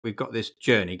we've got this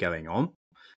journey going on,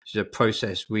 which is a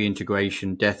process,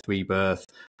 reintegration, death, rebirth,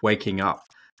 waking up,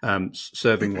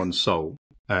 serving one's soul,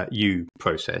 you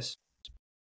process,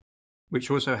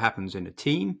 which also happens in a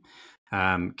team,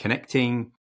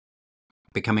 connecting,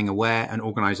 becoming aware, and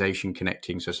organization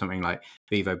connecting. So something like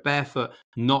Vivo Barefoot,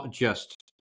 not just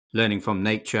learning from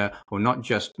nature or not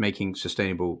just making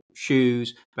sustainable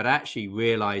shoes, but actually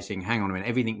realizing, hang on a minute,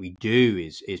 everything we do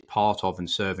is part of and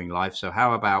serving life. So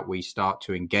how about we start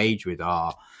to engage with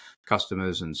our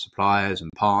customers and suppliers and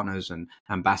partners and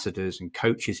ambassadors and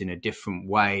coaches in a different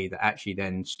way that actually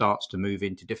then starts to move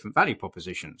into different value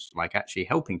propositions, like actually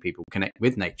helping people connect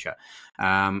with nature,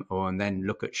 and then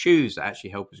look at shoes that actually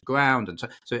help us ground. And so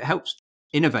it helps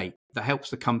innovate, that helps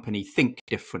the company think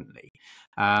differently.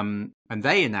 And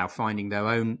they are now finding their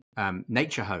own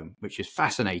nature home, which is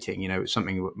fascinating. It's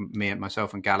something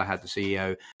myself and Galahad, the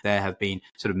CEO there, have been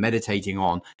sort of meditating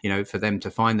on, for them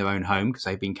to find their own home, because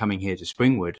they've been coming here to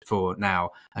Springwood for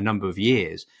now a number of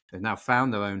years. They've now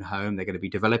found their own home. They're going to be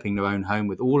developing their own home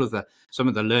with some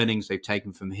of the learnings they've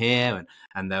taken from here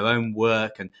and their own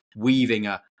work, and weaving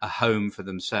a home for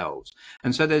themselves.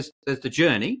 And so there's the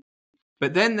journey.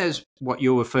 But then there's what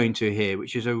you're referring to here,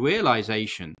 which is a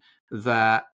realization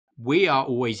that we are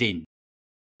always in,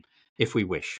 if we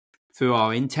wish. Through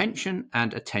our intention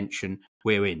and attention,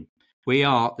 we're in. We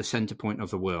are the center point of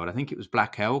the world. I think it was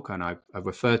Black Elk, and I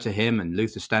refer to him, and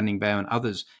Luther Standing Bear and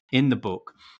others in the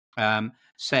book,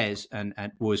 says and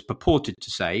was purported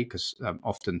to say, because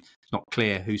often it's not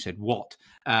clear who said what,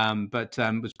 but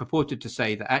was purported to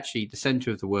say that actually the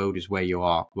center of the world is where you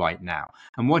are right now.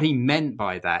 And what he meant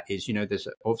by that is, there's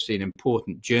obviously an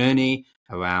important journey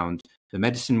around the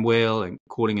medicine wheel and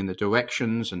calling in the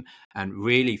directions and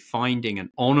really finding and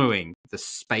honoring the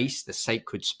space, the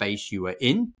sacred space you are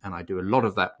in. And I do a lot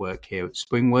of that work here at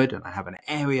Springwood, and I have an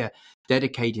area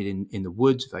dedicated in the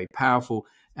woods, very powerful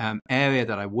area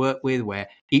that I work with, where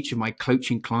each of my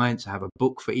coaching clients, I have a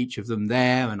book for each of them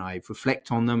there, and I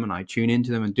reflect on them and I tune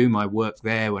into them and do my work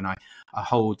there when I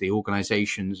hold the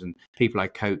organizations and people I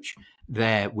coach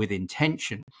there with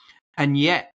intention. And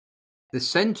yet the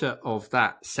center of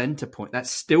that center point, that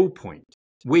still point,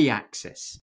 we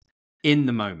access in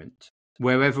the moment,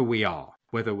 wherever we are,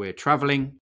 whether we're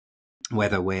traveling,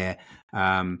 whether we're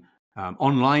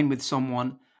online with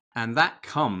someone. And that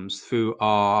comes through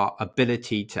our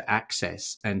ability to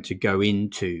access and to go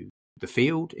into the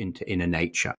field, into inner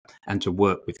nature, and to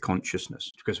work with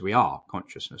consciousness, because we are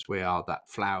consciousness. We are that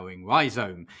flowering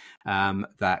rhizome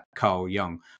that Carl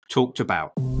Jung talked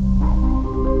about.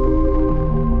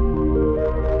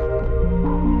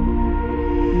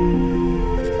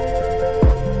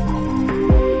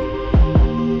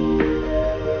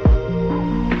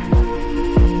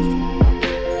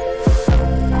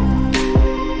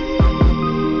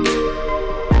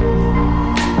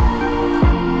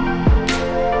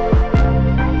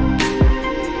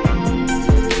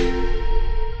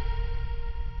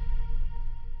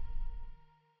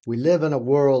 We live in a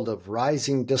world of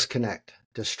rising disconnect,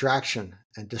 distraction,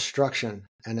 and destruction,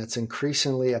 and it's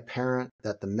increasingly apparent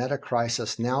that the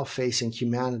meta-crisis now facing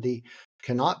humanity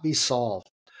cannot be solved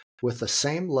with the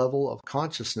same level of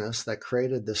consciousness that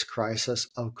created this crisis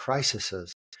of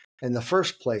crises. In the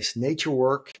first place, nature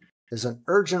work is an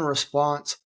urgent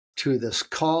response to this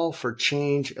call for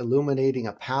change, illuminating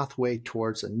a pathway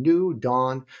towards a new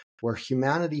dawn where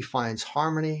humanity finds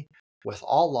harmony with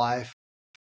all life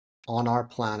on our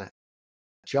planet.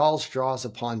 Giles draws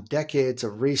upon decades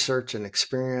of research and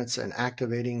experience in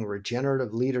activating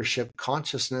regenerative leadership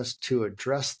consciousness to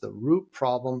address the root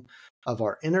problem of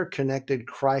our interconnected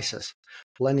crisis,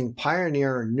 blending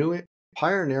pioneering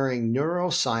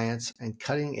neuroscience and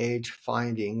cutting-edge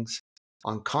findings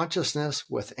on consciousness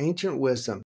with ancient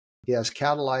wisdom. He has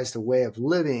catalyzed a way of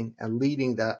living and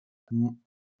leading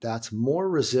that's more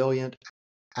resilient,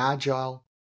 agile,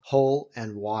 whole,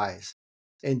 and wise.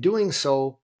 In doing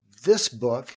so, this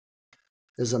book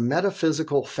is a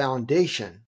metaphysical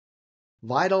foundation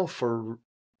vital for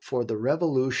the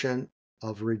revolution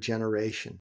of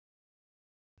regeneration.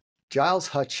 Giles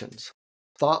Hutchins,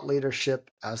 Thought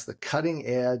Leadership as the Cutting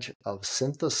Edge of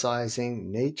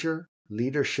Synthesizing Nature,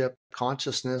 Leadership,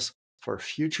 Consciousness for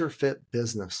Future Fit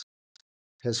Business.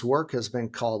 His work has been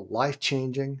called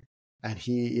life-changing, and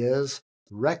he is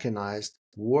recognized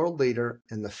world leader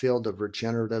in the field of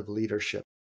regenerative leadership.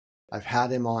 I've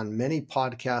had him on many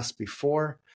podcasts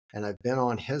before, and I've been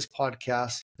on his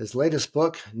podcast. His latest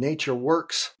book, Nature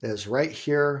Works, is right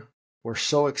here. We're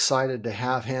so excited to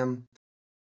have him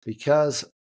because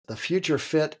the Future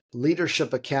Fit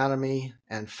Leadership Academy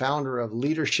and founder of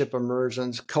Leadership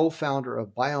Immersions, co-founder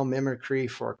of Biomimicry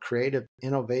for Creative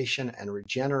Innovation and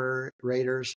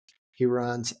Regenerators. He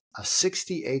runs a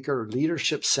 60-acre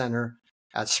leadership center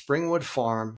at Springwood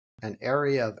Farm, an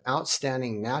area of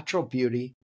outstanding natural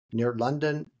beauty near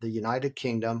London, the United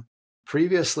Kingdom.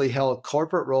 Previously held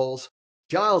corporate roles.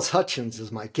 Giles Hutchins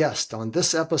is my guest on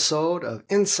this episode of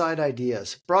Inside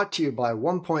Ideas, brought to you by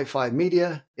 1.5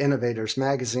 Media, Innovators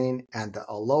Magazine, and the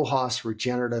ALOHAS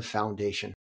Regenerative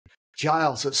Foundation.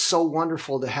 Giles, it's so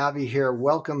wonderful to have you here.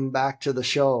 Welcome back to the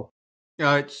show.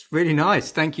 It's really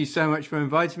nice. Thank you so much for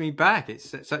inviting me back.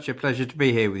 It's such a pleasure to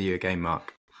be here with you again,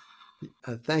 Mark.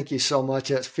 Thank you so much.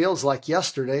 It feels like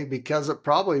yesterday because it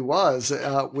probably was.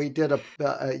 We did a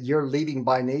You're Leading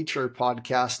by Nature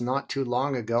podcast not too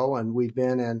long ago, and we've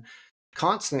been in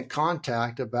constant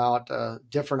contact about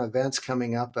different events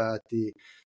coming up at the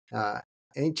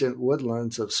ancient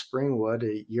woodlands of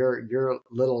Springwood, your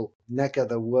little neck of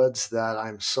the woods that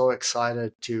I'm so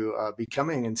excited to be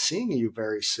coming and seeing you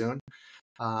very soon.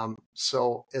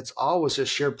 So it's always a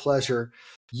sheer pleasure.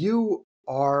 You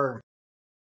are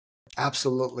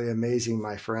absolutely amazing,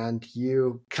 my friend.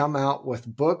 You come out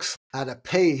with books at a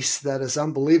pace that is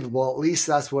unbelievable. At least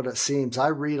that's what it seems. I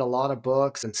read a lot of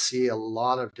books and see a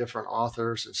lot of different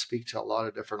authors and speak to a lot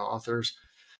of different authors.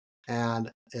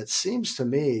 And it seems to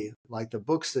me like the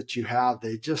books that you have,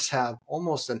 they just have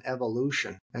almost an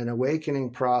evolution, an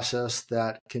awakening process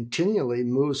that continually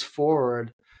moves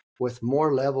forward with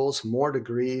more levels, more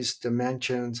degrees,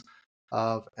 dimensions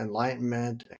of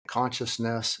enlightenment,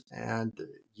 consciousness, and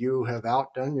you have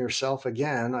outdone yourself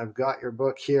again. I've got your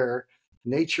book here,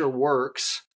 Nature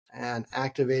Works and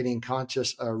Activating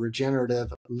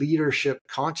Regenerative Leadership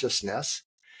Consciousness.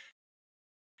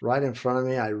 Right in front of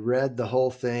me. I read the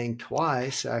whole thing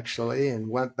twice, actually, and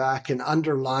went back and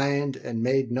underlined and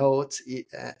made notes.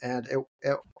 And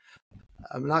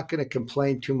I'm not going to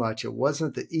complain too much. It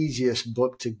wasn't the easiest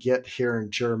book to get here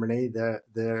in Germany.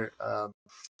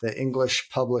 The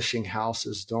English publishing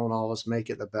houses don't always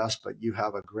make it the best, but you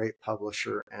have a great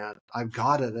publisher, and I've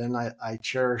got it, and I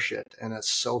cherish it, and it's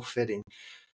so fitting.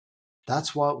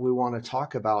 That's what we want to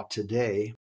talk about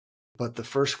today. But the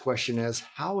first question is,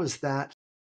 how has that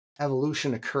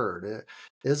evolution occurred?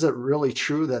 Is it really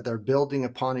true that they're building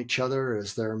upon each other?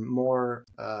 Is there more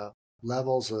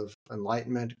levels of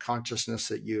enlightenment, consciousness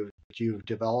that you've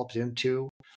developed into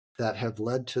that have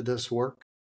led to this work?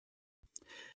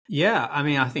 Yeah, I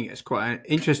mean, I think it's quite an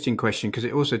interesting question because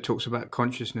it also talks about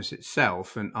consciousness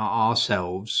itself and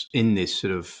ourselves in this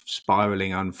sort of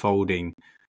spiraling, unfolding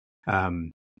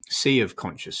sea of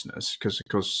consciousness.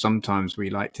 Because sometimes we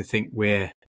like to think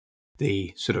we're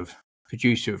the sort of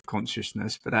producer of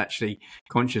consciousness, but actually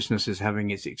consciousness is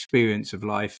having its experience of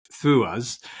life through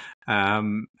us.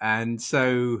 And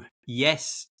so,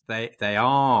 yes, they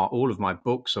are, all of my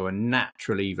books are a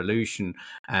natural evolution,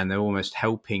 and they're almost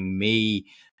helping me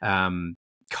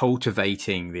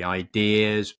cultivating the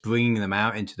ideas, bringing them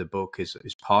out into the book is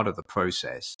part of the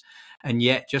process. And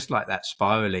yet, just like that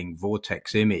spiraling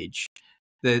vortex image,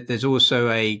 there's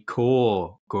also a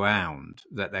core ground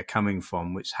that they're coming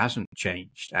from, which hasn't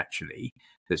changed, actually,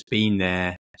 that's been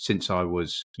there since I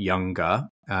was younger,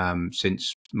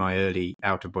 since my early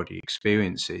out-of-body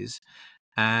experiences,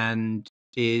 and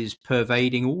is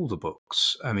pervading all the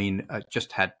books. I mean, I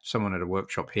just had someone at a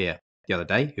workshop here the other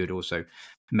day who had also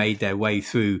made their way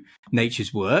through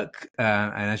Nature's Work.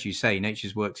 And as you say,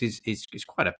 Nature's Works is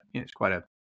quite a, it's quite a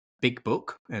big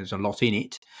book. There's a lot in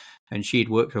it. And she'd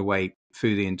worked her way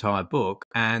through the entire book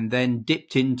and then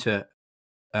dipped into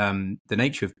The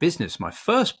Nature of Business, my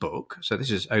first book. So this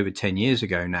is over 10 years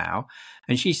ago now.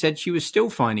 And she said she was still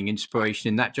finding inspiration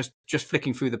in that, just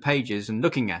flicking through the pages and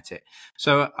looking at it.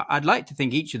 So I'd like to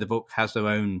think each of the book has their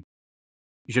own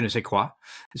je ne sais quoi,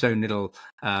 its own little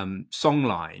song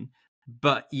line,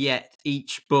 but yet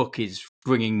each book is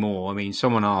bringing more. I mean,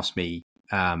 someone asked me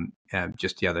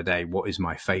just the other day, what is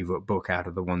my favorite book out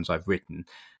of the ones I've written?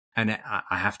 And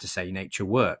I have to say Nature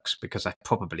Works, because I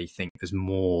probably think there's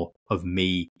more of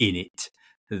me in it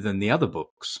than the other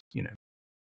books, you know.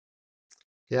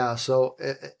 Yeah, so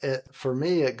for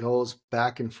me, it goes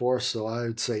back and forth. So I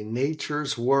would say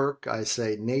Nature's Work. I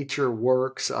say Nature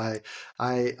Works. I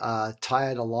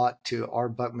tie it a lot to our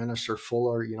Buckminster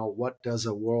Fuller. You know, what does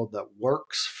a world that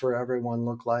works for everyone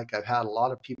look like? I've had a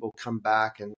lot of people come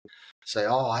back and say,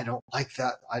 "Oh, I don't like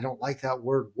that. I don't like that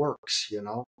word works." You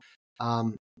know,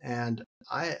 and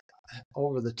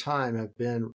over the time have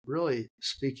been really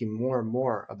speaking more and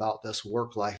more about this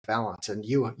work-life balance, and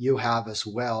you have as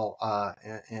well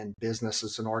in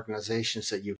businesses and organizations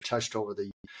that you've touched over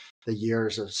the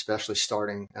years, especially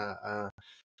starting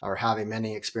or having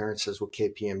many experiences with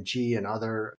KPMG and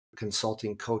other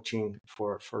consulting coaching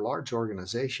for large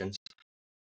organizations.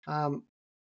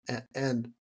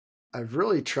 And I've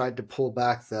really tried to pull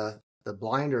back the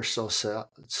blinder, so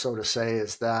to say,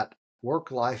 is that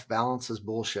work-life balance is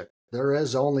bullshit. There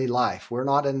is only life. We're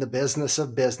not in the business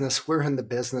of business. We're in the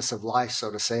business of life,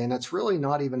 so to say. And it's really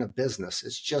not even a business.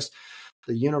 It's just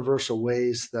the universal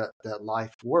ways that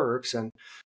life works. And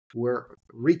we're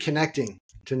reconnecting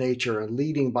to nature and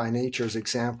leading by nature's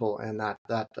example and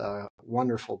that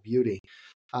wonderful beauty.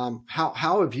 How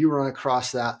have you run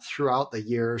across that throughout the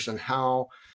years, and how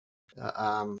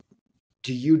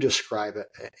do you describe it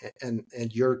in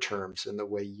your terms, in the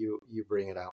way you bring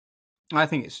it out? I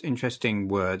think it's interesting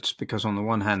words, because on the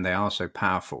one hand, they are so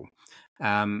powerful.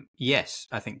 Yes,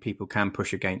 I think people can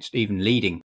push against even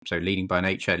leading. So leading by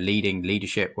nature,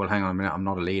 leadership. Well, hang on a minute, I'm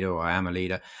not a leader, or I am a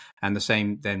leader. And the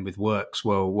same then with works.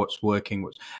 Well, what's working?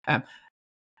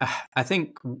 I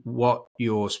think what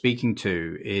you're speaking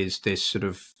to is this sort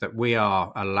of, that we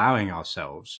are allowing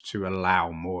ourselves to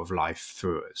allow more of life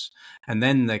through us. And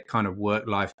then the kind of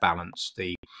work-life balance,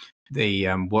 the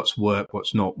what's work,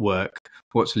 what's not work,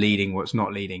 what's leading, what's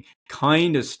not leading,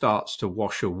 kind of starts to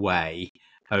wash away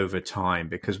over time,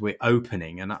 because we're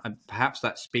opening. And perhaps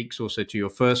that speaks also to your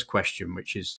first question,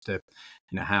 which is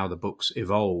how the books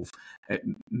evolve.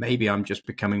 Maybe I'm just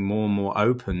becoming more and more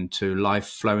open to life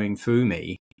flowing through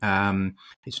me.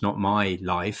 It's not my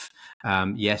life.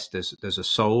 Yes, there's a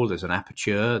soul, there's an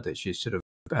aperture that's just sort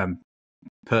of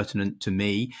pertinent to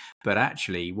me, but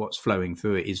actually what's flowing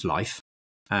through it is life.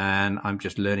 And I'm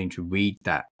just learning to read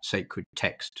that sacred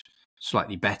text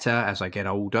slightly better as I get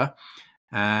older.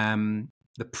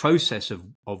 The process of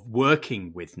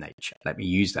working with nature, let me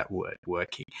use that word,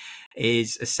 working,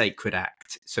 is a sacred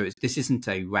act. So this isn't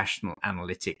a rational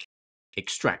analytic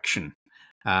extraction.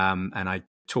 And I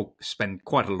spend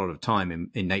quite a lot of time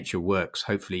in nature works,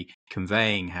 hopefully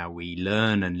conveying how we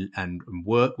learn and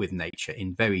work with nature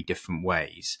in very different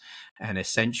ways. And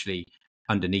essentially,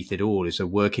 underneath it all is a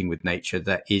working with nature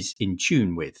that is in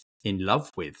tune with, in love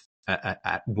with,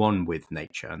 at one with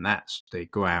nature. And that's the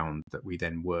ground that we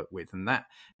then work with. And that,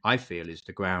 I feel, is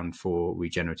the ground for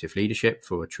regenerative leadership,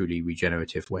 for a truly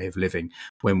regenerative way of living,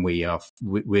 when we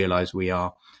realize we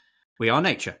are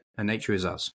nature and nature is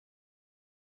us.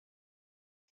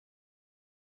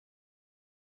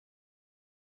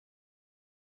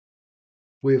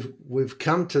 We've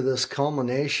come to this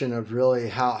culmination of really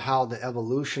how the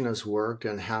evolution has worked,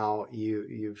 and how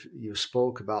you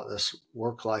spoke about this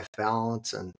work-life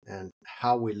balance and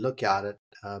how we look at it,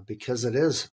 because it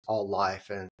is all life,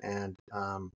 and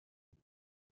a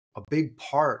big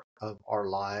part of our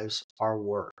lives are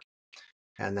work,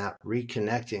 and that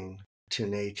reconnecting to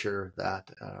nature,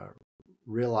 that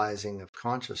realizing of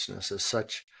consciousness is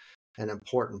such an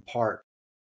important part.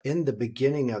 In the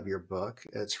beginning of your book,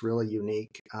 it's really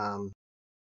unique,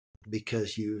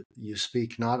 because you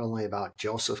speak not only about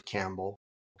Joseph Campbell,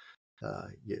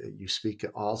 you speak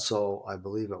also, I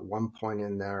believe, at one point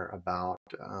in there about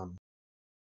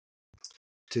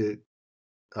to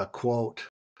a quote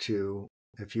to,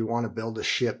 if you want to build a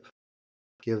ship,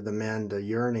 give the men the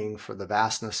yearning for the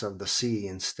vastness of the sea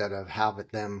instead of have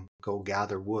them go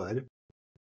gather wood.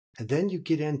 And then you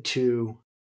get into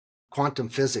quantum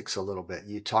physics a little bit.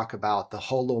 You talk about the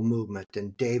holo movement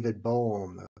and David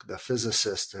Bohm, the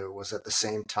physicist who was at the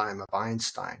same time of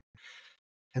Einstein.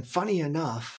 And funny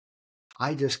enough,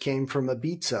 I just came from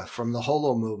Ibiza, from the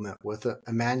holo movement with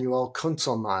Emmanuel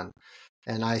Kunzelmann.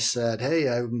 And I said, hey,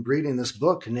 I'm reading this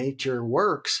book, Nature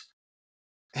Works,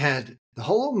 and the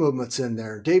holo movement's in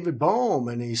there, David Bohm,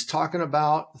 and he's talking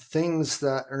about things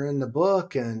that are in the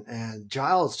book. And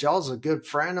Giles is a good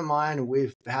friend of mine, and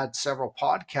we've had several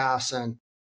podcasts, and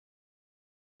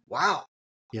wow,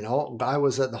 I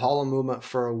was at the holo movement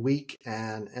for a week,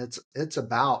 and it's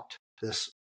about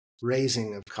this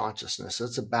raising of consciousness.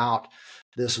 It's about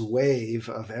this wave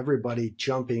of everybody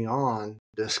jumping on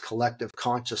this collective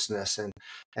consciousness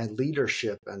and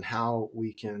leadership, and how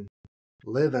we can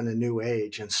live in a new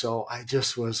age. And so I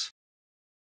was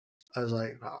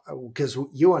like, because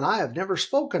you and I have never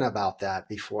spoken about that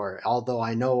before, although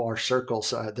I know our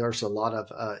circles, there's a lot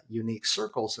of unique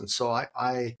circles. And so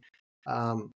I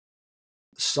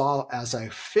saw, as I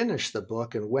finished the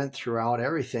book and went throughout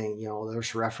everything,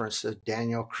 there's reference to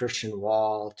Daniel Christian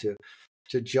Wall,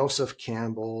 to Joseph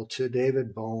Campbell, to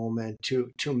David Bohm, and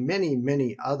to many,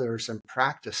 many others and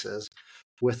practices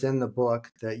within the book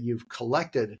that you've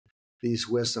collected these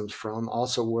wisdoms from,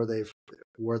 also where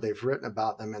they've written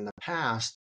about them in the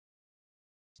past.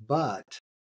 But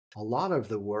a lot of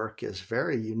the work is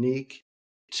very unique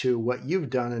to what you've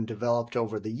done and developed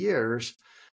over the years.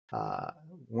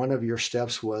 One of your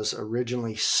steps was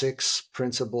originally 6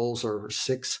 principles or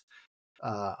 6,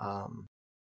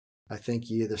 I think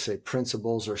you either say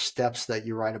principles or steps that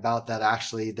you write about, that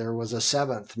actually there was a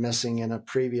 7th missing in a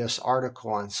previous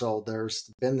article. And so there's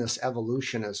been this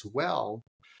evolution as well.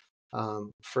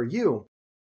 For you,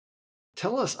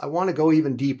 tell us, I want to go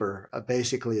even deeper,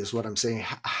 basically, is what I'm saying.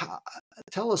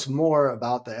 Tell us more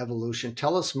about the evolution.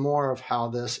 Tell us more of how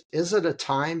this, is it a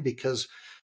time, because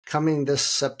coming this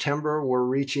September, we're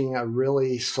reaching a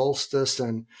really solstice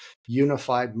and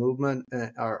unified movement,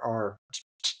 or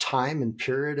time and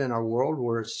period in our world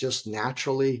where it's just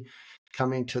naturally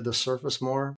coming to the surface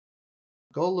more?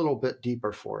 Go a little bit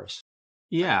deeper for us.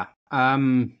 Yeah.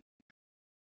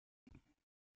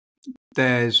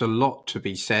 There's a lot to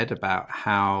be said about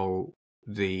how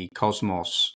the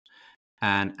cosmos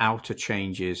and outer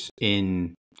changes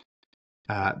in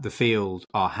the field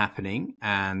are happening,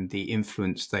 and the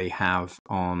influence they have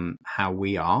on how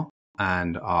we are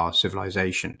and our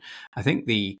civilization. I think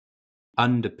the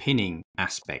underpinning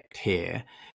aspect here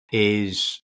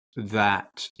is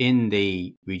that in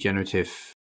the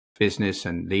regenerative business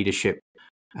and leadership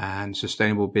and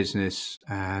sustainable business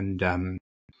and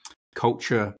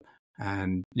culture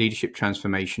and leadership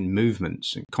transformation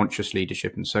movements and conscious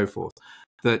leadership and so forth,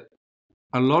 that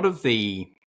a lot of the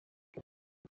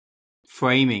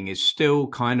framing is still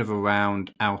kind of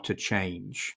around outer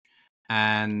change.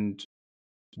 And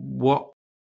what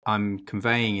I'm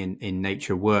conveying in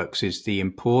Nature Works is the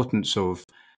importance of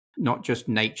not just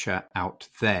nature out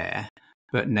there,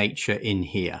 but nature in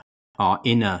here, our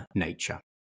inner nature.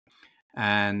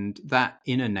 And that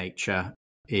inner nature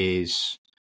is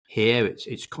here.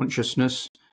 It's consciousness.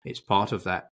 It's part of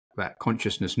that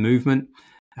consciousness movement.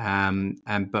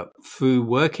 But through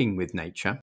working with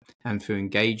nature and through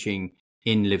engaging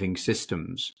in living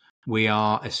systems, we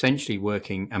are essentially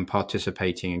working and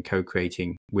participating and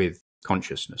co-creating with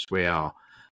consciousness. We are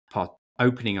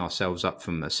opening ourselves up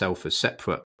from a self as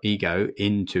separate ego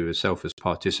into a self as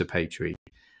participatory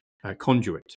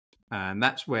conduit. And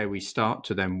that's where we start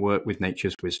to then work with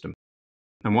nature's wisdom.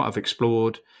 And what I've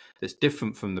explored that's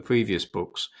different from the previous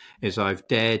books is I've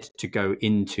dared to go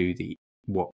into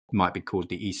what might be called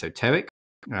the esoteric.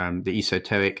 The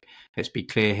esoteric, let's be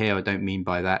clear here, I don't mean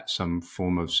by that some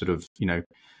form of sort of,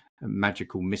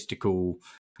 magical, mystical,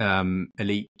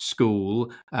 elite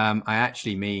school. I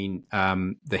actually mean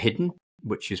the hidden,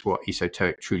 which is what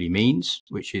esoteric truly means,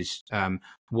 which is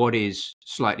what is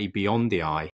slightly beyond the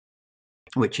eye,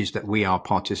 which is that we are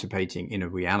participating in a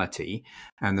reality,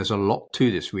 and there's a lot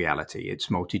to this reality. It's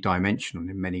multidimensional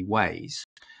in many ways.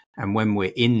 And when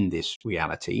we're in this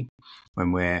reality,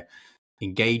 when we're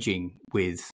engaging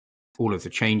with all of the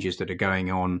changes that are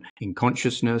going on in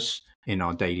consciousness, in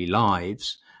our daily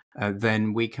lives,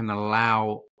 then we can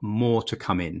allow more to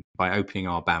come in by opening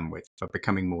our bandwidth, by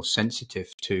becoming more sensitive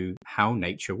to how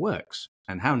nature works.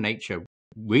 And how nature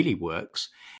really works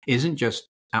isn't just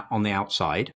on the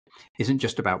outside, isn't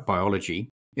just about biology,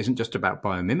 isn't just about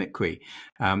biomimicry.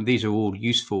 These are all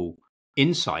useful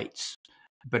insights,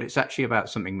 but it's actually about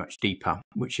something much deeper,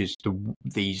 which is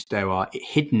there are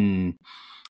hidden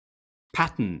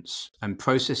patterns and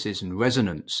processes and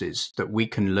resonances that we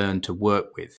can learn to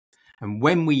work with. And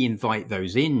when we invite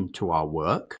those into our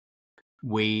work,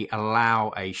 we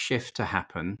allow a shift to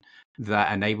happen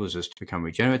that enables us to become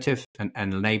regenerative and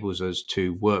enables us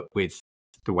to work with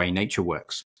the way nature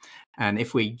works. And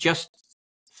if we just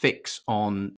fix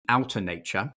on outer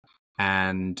nature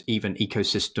and even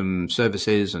ecosystem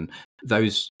services and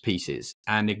those pieces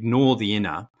and ignore the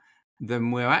inner,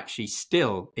 then we're actually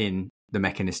still in the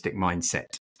mechanistic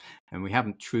mindset and we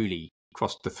haven't truly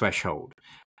crossed the threshold.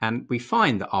 And we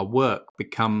find that our work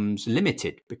becomes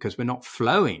limited because we're not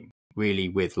flowing really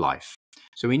with life.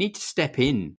 So we need to step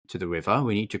in to the river.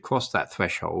 We need to cross that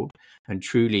threshold and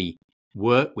truly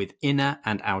work with inner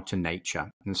and outer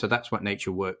nature. And so that's what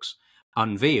Nature Works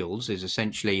unveils, is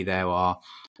essentially there are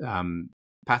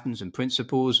patterns and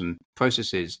principles and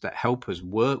processes that help us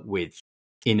work with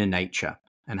inner nature.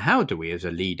 And how do we as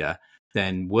a leader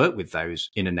then work with those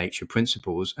inner nature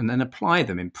principles and then apply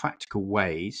them in practical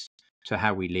ways to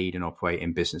how we lead and operate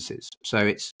in businesses? So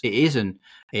it is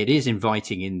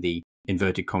inviting in the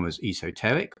inverted commas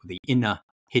esoteric, the inner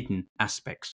hidden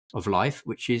aspects of life,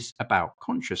 which is about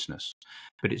consciousness,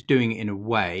 but it's doing it in a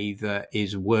way that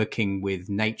is working with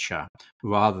nature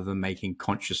rather than making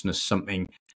consciousness something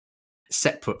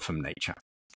separate from nature.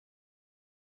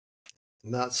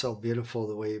 That's so beautiful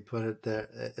the way you put it. That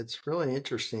it's really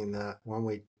interesting that when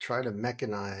we try to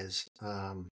mechanize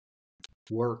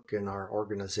work in our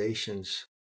organizations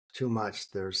too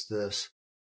much, there's this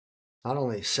not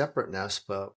only separateness,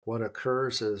 but what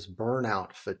occurs is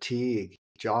burnout, fatigue,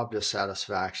 job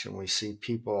dissatisfaction. We see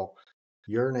people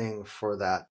yearning for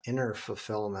that inner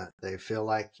fulfillment. They feel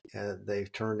like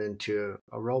they've turned into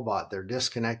a robot. They're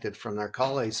disconnected from their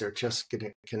colleagues. They're just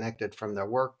getting connected from their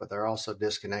work, but they're also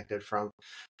disconnected from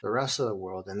the rest of the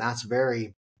world. And that's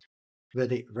very,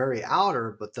 very, very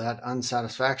outer, but that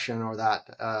unsatisfaction or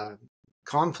that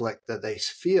conflict that they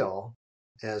feel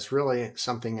is really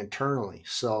something internally.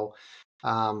 So,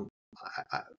 um,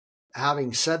 I,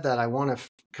 having said that, I want to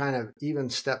kind of even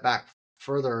step back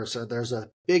further. So there's a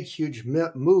big, huge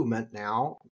movement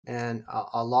now, and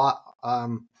a lot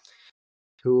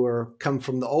who are come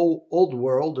from the old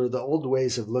world or the old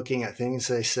ways of looking at things.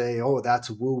 They say, "Oh, that's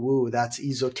woo woo, that's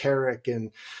esoteric,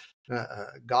 and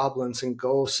goblins and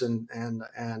ghosts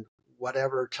and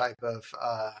whatever type of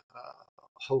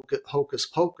hocus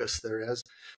pocus there is."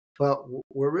 But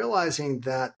we're realizing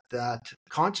that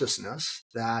consciousness,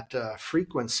 that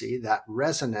frequency, that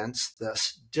resonance,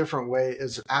 this different way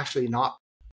is actually not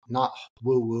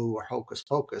woo woo or hocus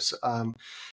pocus.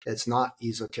 It's not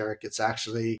esoteric. It's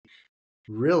actually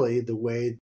really the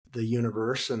way the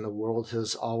universe and the world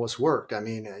has always worked. I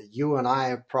mean, you and I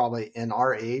have probably, in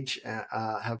our age,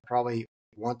 have probably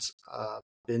once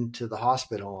been to the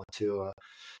hospital to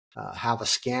have a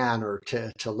scan or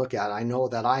to look at. I know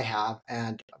that I have,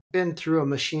 and been through a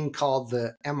machine called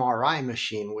the MRI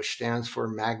machine, which stands for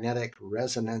Magnetic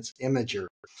Resonance Imager.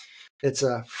 It's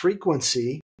a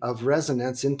frequency of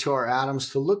resonance into our atoms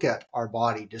to look at our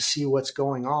body, to see what's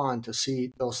going on, to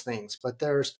see those things. But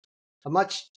there's a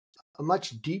much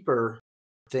deeper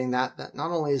thing that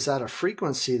not only is that a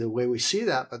frequency the way we see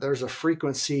that, but there's a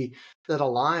frequency that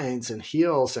aligns and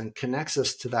heals and connects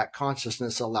us to that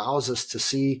consciousness, allows us to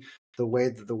see the way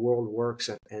that the world works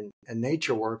and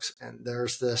nature works. And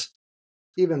there's this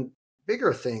even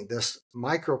bigger thing, this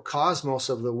microcosmos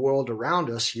of the world around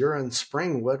us. You're in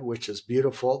Springwood, which is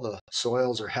beautiful. The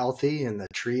soils are healthy and the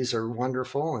trees are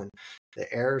wonderful and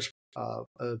the air is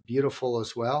beautiful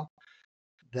as well.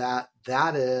 That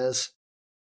is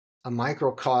a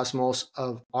microcosmos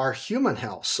of our human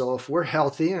health. So if we're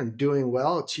healthy and doing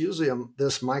well, it's usually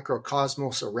this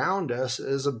microcosmos around us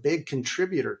is a big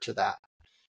contributor to that.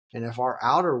 And if our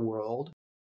outer world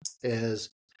is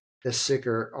sick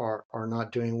or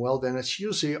not doing well, then it's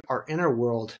usually our inner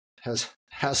world has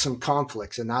some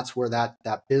conflicts. And that's where that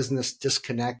business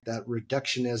disconnect, that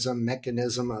reductionism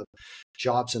mechanism of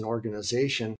jobs and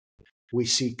organization we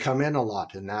see come in a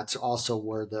lot. And that's also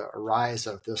where the rise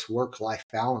of this work-life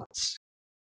balance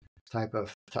type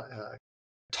of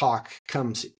talk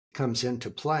comes into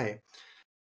play.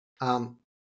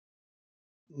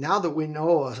 Now that we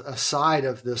know a side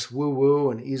of this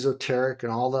woo-woo and esoteric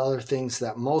and all the other things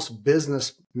that most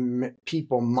business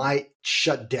people might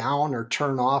shut down or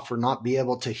turn off or not be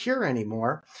able to hear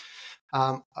anymore,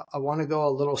 I want to go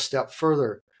a little step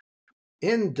further.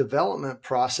 In development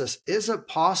process, is it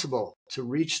possible to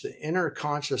reach the inner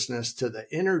consciousness, to the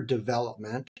inner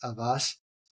development of us,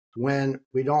 when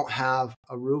we don't have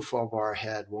a roof over our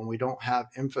head, when we don't have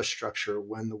infrastructure,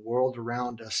 when the world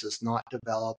around us is not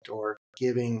developed or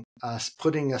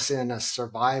putting us in a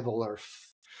survival or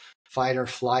fight or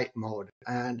flight mode?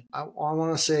 And I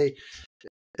want to say,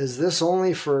 is this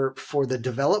only for the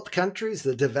developed countries,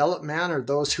 the developed man, or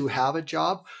those who have a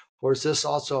job? Or is this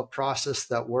also a process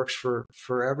that works for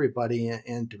everybody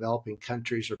in developing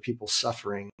countries or people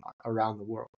suffering around the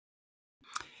world?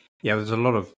 Yeah, there's a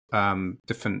lot of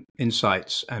different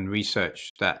insights and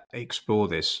research that explore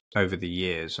this over the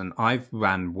years. And I've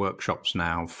ran workshops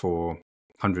now for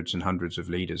hundreds and hundreds of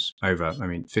leaders over,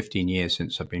 15 years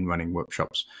since I've been running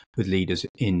workshops with leaders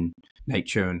in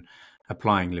nature and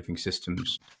applying living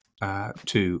systems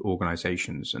to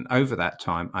organizations. And over that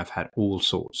time, I've had all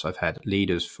sorts. I've had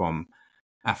leaders from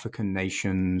African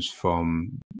nations,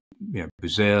 from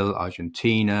Brazil,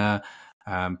 Argentina,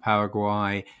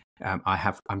 Paraguay.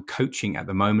 I'm coaching at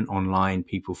the moment online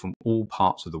people from all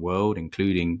parts of the world,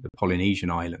 including the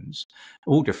Polynesian islands,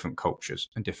 all different cultures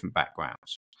and different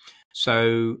backgrounds.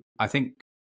 So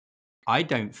I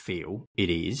don't feel it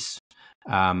is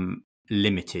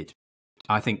limited.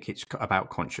 I think it's about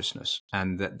consciousness,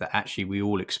 and that actually we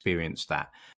all experience that.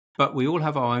 But we all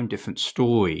have our own different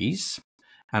stories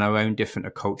and our own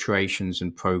different acculturations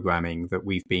and programming that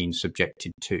we've been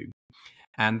subjected to.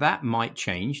 And that might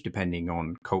change depending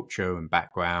on culture and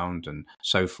background and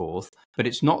so forth. But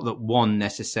it's not that one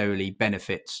necessarily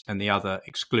benefits and the other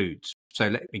excludes. So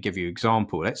let me give you an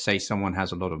example. Let's say someone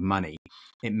has a lot of money.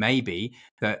 It may be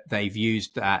that they've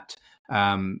used that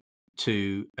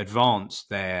to advance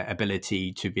their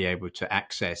ability to be able to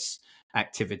access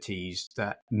activities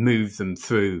that move them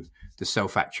through the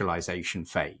self-actualization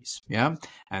phase. Yeah.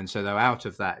 And so they're out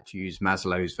of that, to use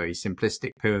Maslow's very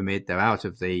simplistic pyramid. They're out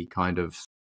of the kind of,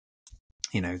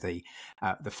 the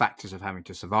factors of having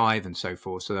to survive and so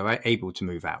forth. So they're able to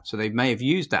move out. So they may have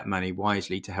used that money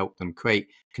wisely to help them create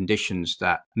conditions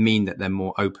that mean that they're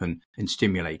more open and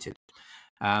stimulated.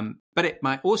 But it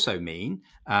might also mean,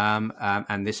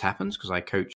 and this happens because I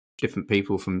coach different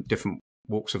people from different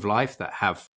walks of life that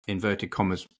have, inverted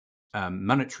commas,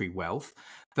 monetary wealth,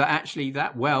 that actually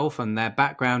that wealth and their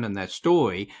background and their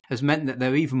story has meant that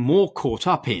they're even more caught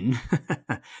up in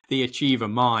the achiever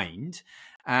mind,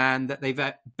 and that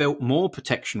they've built more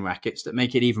protection rackets that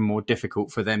make it even more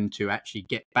difficult for them to actually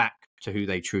get back to who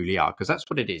they truly are, because that's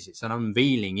what it is. It's an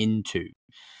unveiling into.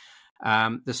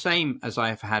 The same as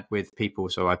I've had with people.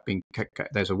 So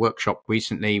there's a workshop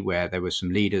recently where there were some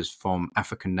leaders from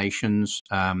African nations,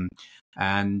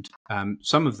 and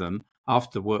some of them,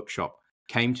 after the workshop,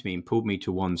 came to me and pulled me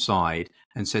to one side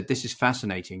and said, "This is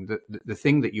fascinating. The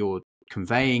thing that you're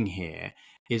conveying here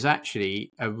is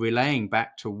actually relaying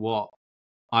back to what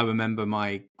I remember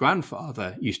my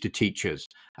grandfather used to teach us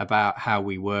about how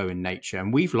we were in nature.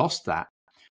 And we've lost that.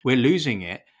 We're losing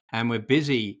it. And we're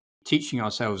busy teaching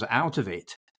ourselves out of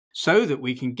it so that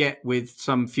we can get with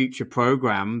some future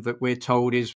program that we're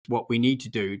told is what we need to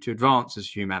do to advance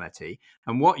as humanity.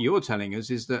 And what you're telling us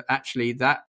is that actually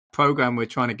that program we're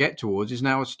trying to get towards is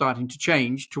now starting to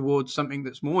change towards something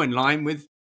that's more in line with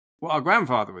what our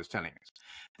grandfather was telling us."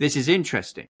 This is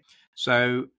interesting.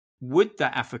 So would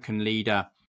that African leader,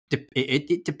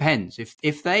 it depends.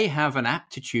 If they have an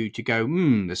aptitude to go,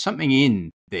 there's something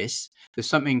in this, there's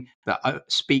something that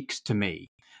speaks to me,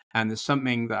 and there's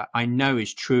something that I know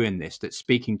is true in this that's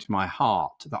speaking to my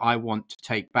heart that I want to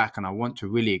take back, and I want to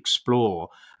really explore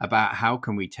about how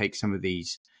can we take some of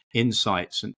these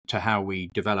insights to how we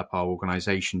develop our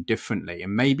organization differently.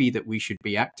 And maybe that we should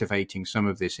be activating some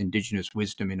of this indigenous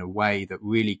wisdom in a way that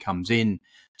really comes in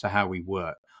to how we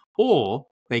work. Or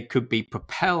they could be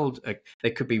propelled,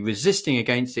 they could be resisting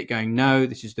against it, going, no,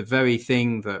 this is the very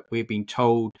thing that we've been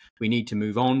told we need to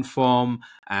move on from,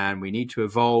 and we need to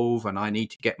evolve, and I need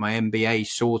to get my MBA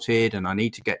sorted, and I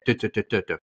need to get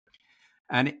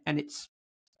And it's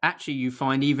actually, you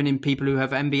find even in people who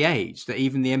have MBAs, that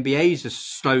even the MBAs are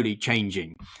slowly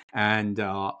changing and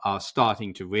are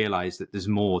starting to realize that there's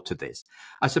more to this.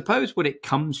 I suppose what it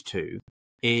comes to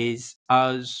is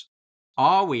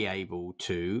are we able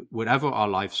to, whatever our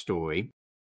life story,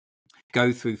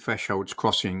 go through thresholds,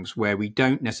 crossings where we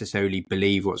don't necessarily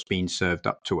believe what's being served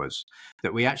up to us,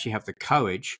 that we actually have the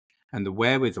courage and the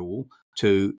wherewithal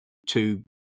to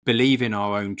believe in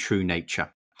our own true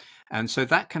nature. And so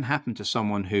that can happen to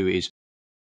someone who is,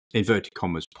 inverted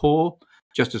commas, poor,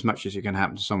 just as much as it can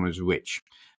happen to someone who's rich.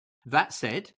 That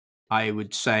said, I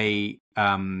would say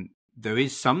there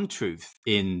is some truth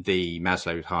in the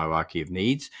Maslow's hierarchy of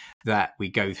needs, that we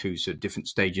go through sort of different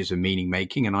stages of meaning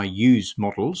making. And I use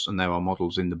models, and there are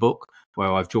models in the book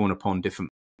where I've drawn upon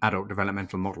different adult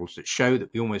developmental models that show that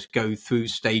we almost go through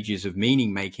stages of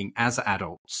meaning making as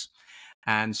adults.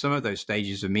 And some of those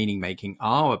stages of meaning making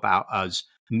are about us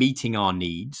meeting our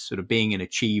needs, sort of being an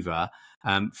achiever,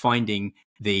 finding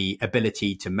the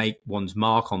ability to make one's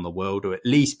mark on the world, or at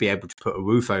least be able to put a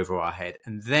roof over our head.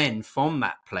 And then from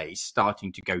that place,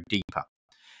 starting to go deeper.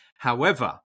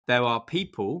 However, there are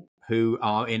people who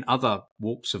are in other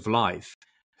walks of life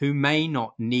who may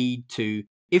not need to,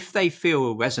 if they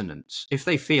feel a resonance, if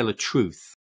they feel a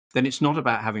truth, then it's not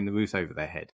about having the roof over their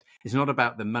head. It's not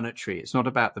about the monetary. It's not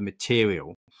about the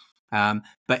material.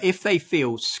 But if they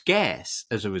feel scarce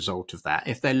as a result of that,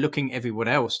 if they're looking at everyone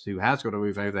else who has got a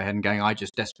roof over their head and going, I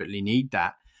just desperately need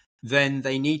that, then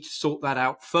they need to sort that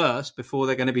out first before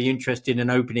they're going to be interested in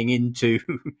opening into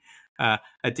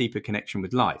a deeper connection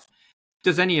with life.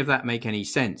 Does any of that make any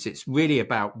sense? It's really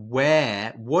about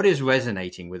what is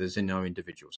resonating with us in our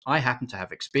individuals. I happen to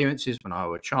have experiences when I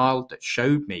was a child that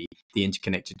showed me the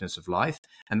interconnectedness of life,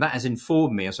 and that has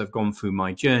informed me as I've gone through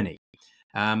my journey.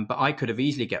 But I could have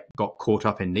easily got caught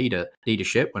up in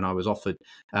leadership when I was offered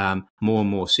more and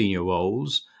more senior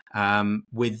roles,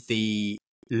 with the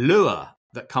lure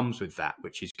that comes with that,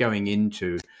 which is going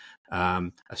into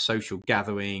a social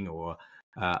gathering or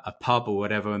a pub or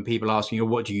whatever, and people asking,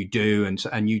 what do you do?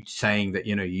 And you saying that,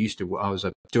 I was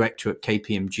a director at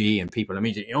KPMG, and people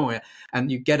immediately,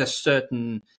 and you get a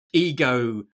certain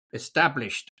ego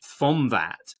established from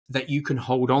that you can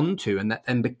hold on to, and that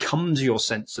then becomes your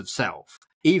sense of self,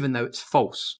 even though it's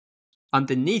false.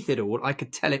 underneath it all, I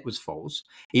could tell it was false,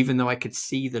 even though I could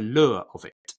see the lure of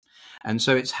it. And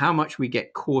so it's how much we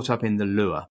get caught up in the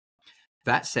lure.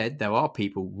 That said, there are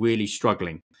people really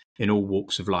struggling in all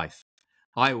walks of life.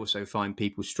 I also find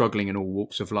people struggling in all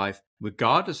walks of life,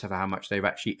 regardless of how much they're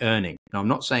actually earning. Now, I'm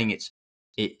not saying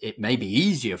it may be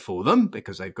easier for them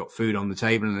because they've got food on the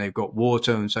table and they've got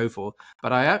water and so forth.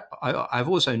 But I've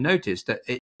also noticed that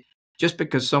just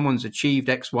because someone's achieved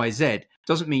X, Y, Z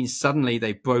doesn't mean suddenly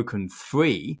they've broken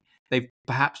free. They've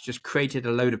perhaps just created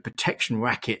a load of protection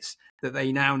rackets that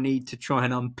they now need to try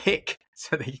and unpick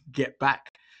so they can get back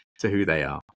to who they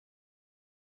are.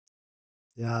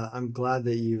 Yeah, I'm glad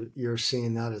that you're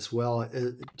seeing that as well.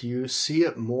 Do you see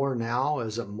it more now?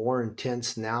 Is it more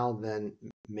intense now than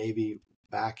maybe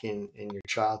back in your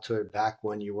childhood, back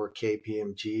when you were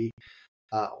KPMG?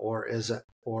 Or is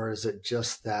it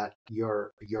just that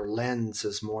your lens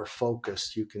is more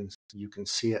focused? You can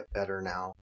see it better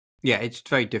now. Yeah, it's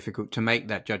very difficult to make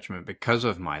that judgment because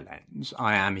of my lens.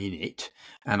 I am in it,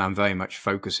 and I'm very much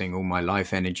focusing all my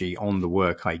life energy on the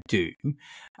work I do.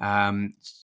 And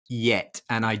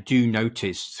I do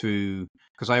notice through,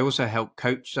 because I also help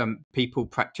coach some people,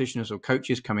 practitioners or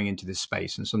coaches coming into this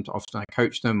space, and often I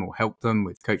coach them or help them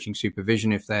with coaching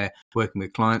supervision if they're working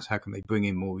with clients. How can they bring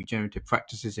in more regenerative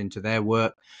practices into their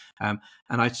work? And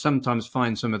I sometimes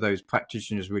find some of those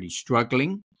practitioners really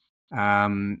struggling.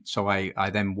 So I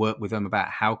then work with them about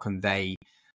how can they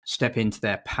step into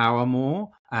their power more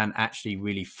and actually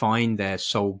really find their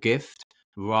soul gift,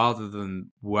 rather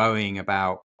than worrying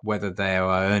about whether they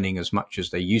are earning as much as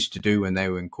they used to do when they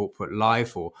were in corporate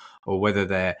life, or whether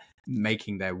they're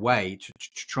making their way to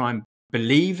try and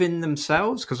believe in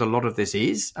themselves, because a lot of this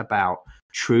is about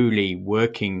truly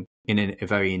working in a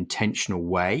very intentional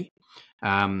way.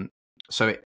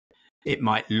 So it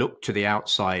might look to the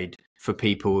outside for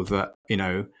people that,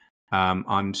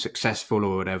 I'm successful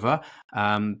or whatever.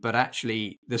 But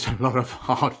actually, there's a lot of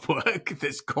hard work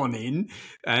that's gone in,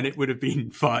 and it would have been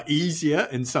far easier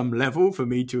in some level for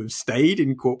me to have stayed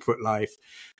in corporate life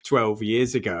 12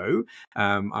 years ago.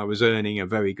 I was earning a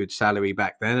very good salary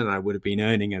back then, and I would have been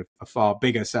earning a far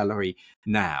bigger salary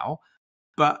now.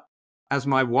 But as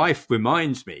my wife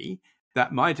reminds me,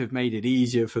 that might have made it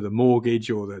easier for the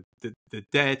mortgage or the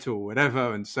debt or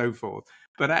whatever and so forth.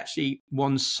 But actually,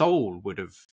 one's soul would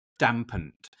have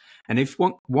dampened. And if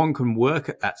one can work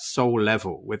at that soul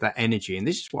level with that energy, and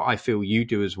this is what I feel you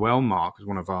do as well, Mark, as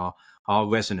one of our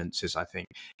resonances, I think,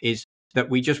 is that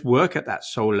we just work at that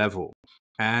soul level.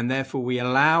 And therefore, we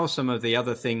allow some of the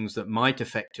other things that might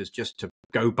affect us just to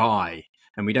go by,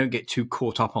 and we don't get too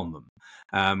caught up on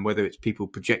them, whether it's people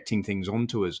projecting things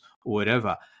onto us or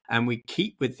whatever. And we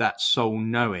keep with that soul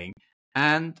knowing.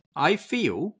 And I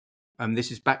feel, and this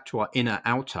is back to our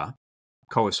inner-outer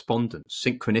correspondence,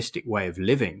 synchronistic way of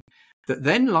living, that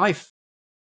then life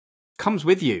comes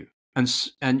with you,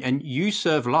 and you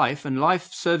serve life, and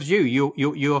life serves you.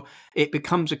 It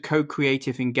becomes a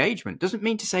co-creative engagement. Doesn't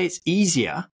mean to say it's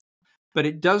easier, but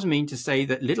it does mean to say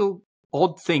that little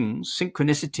odd things,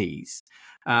 synchronicities,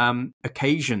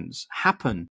 occasions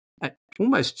happen at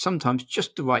almost sometimes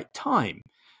just the right time,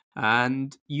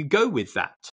 and you go with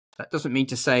that. That doesn't mean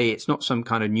to say it's not some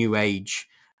kind of new age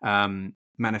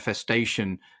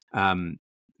manifestation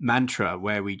mantra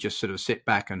where we just sort of sit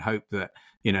back and hope that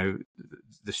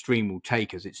the stream will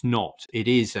take us. It's not. It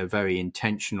is a very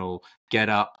intentional get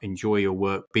up, enjoy your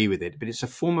work, be with it. But it's a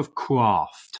form of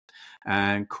craft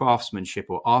and craftsmanship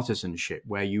or artisanship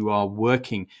where you are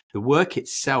working. The work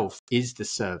itself is the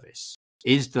service,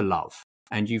 is the love,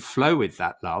 and you flow with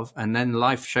that love, and then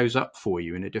life shows up for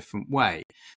you in a different way.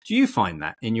 Do you find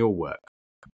that in your work?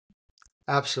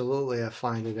 Absolutely, I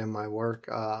find it in my work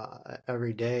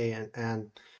every day, and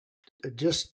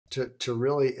just to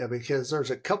really, because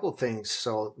there's a couple things.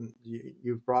 So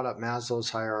you've brought up Maslow's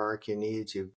hierarchy of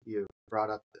needs. You've brought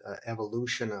up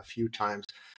evolution a few times.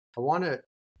 I want to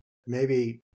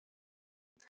maybe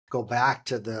go back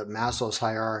to the Maslow's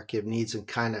hierarchy of needs and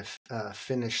kind of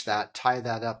finish that, tie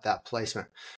that up, that placement.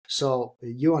 So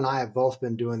you and I have both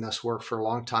been doing this work for a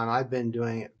long time. I've been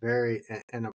doing it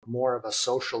in a more of a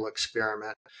social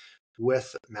experiment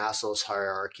with Maslow's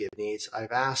hierarchy of needs.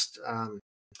 I've asked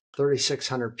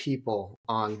 3,600 people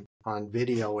on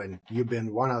video, and you've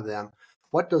been one of them.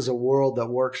 What does a world that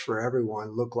works for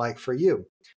everyone look like for you?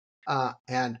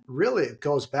 And really, it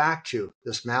goes back to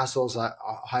this Maslow's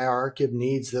hierarchy of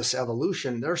needs, this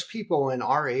evolution. There's people in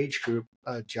our age group,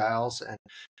 Giles, and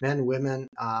men, women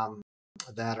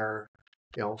that are,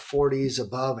 40s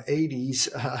above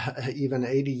 80s, even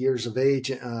 80 years of age,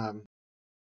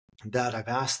 that I've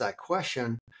asked that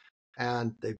question.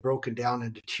 and they've broken down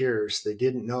into tears. They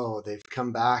didn't know. They've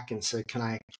come back and said, can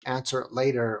I answer it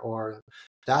later? Or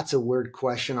that's a weird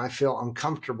question. I feel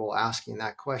uncomfortable asking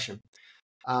that question.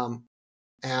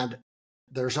 And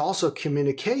there's also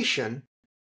communication,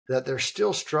 that they're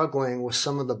still struggling with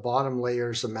some of the bottom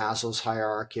layers of Maslow's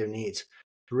hierarchy of needs.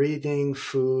 Breathing,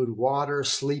 food, water,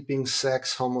 sleeping,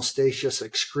 sex, homeostasis,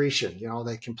 excretion.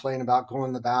 They complain about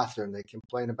going to the bathroom. They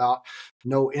complain about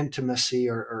no intimacy,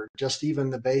 or just even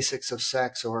the basics of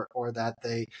sex, or that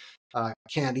they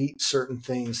can't eat certain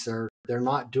things. They're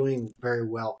not doing very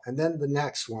well. And then the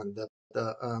next one,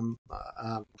 the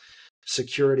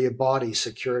security of body,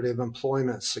 security of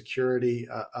employment, security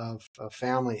of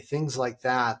family, things like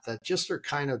that just are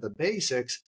kind of the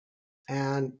basics.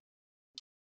 And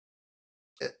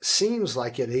it seems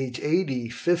like at age 80,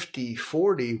 50,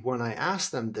 40, when I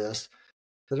asked them this,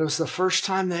 that it was the first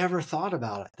time they ever thought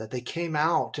about it, that they came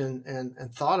out and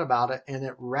thought about it, and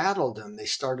it rattled them. They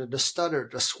started to stutter,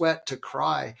 to sweat, to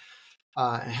cry,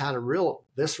 and had a real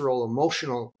visceral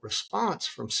emotional response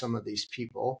from some of these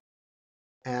people.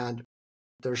 And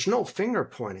there's no finger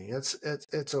pointing. It's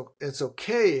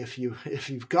okay if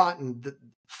you've gotten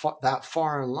that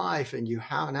far in life and you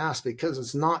haven't asked, because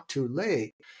it's not too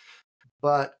late.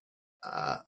 But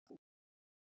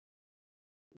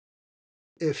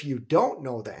if you don't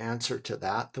know the answer to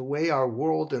that, the way our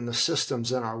world and the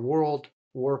systems in our world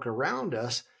work around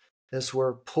us is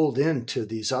we're pulled into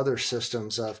these other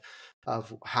systems of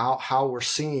how we're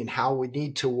seen, how we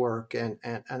need to work, and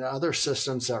other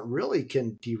systems that really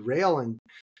can derail and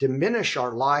diminish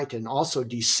our light, and also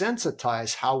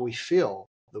desensitize how we feel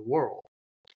the world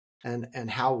and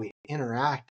how we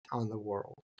interact on the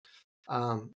world,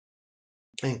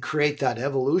 and create that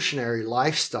evolutionary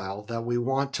lifestyle that we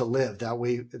want to live,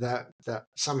 that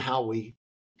somehow we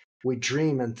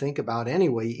dream and think about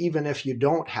anyway. Even if you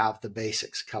don't have the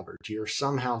basics covered, you're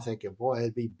somehow thinking, boy,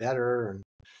 it'd be better. And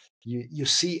you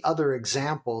see other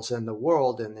examples in the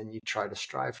world, and then you try to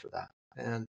strive for that.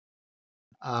 And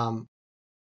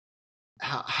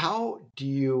how do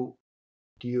you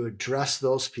address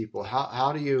those people?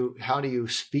 How do you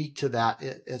speak to that?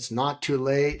 It's not too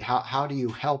late. How do you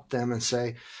help them and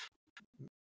say,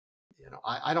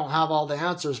 I don't have all the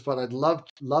answers, but I'd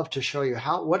love to show you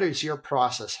what is your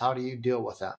process? How do you deal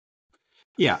with that?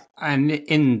 Yeah, and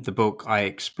in the book I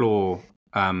explore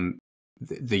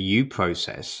the you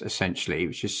process, essentially,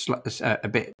 which is a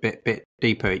bit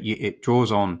deeper. It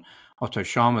draws on Otto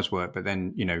Scharmer's work, but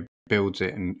then builds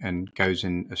it and goes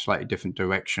in a slightly different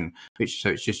direction. So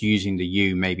it's just using the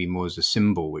you maybe more as a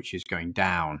symbol, which is going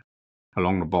down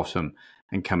along the bottom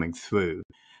and coming through.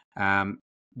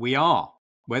 We are,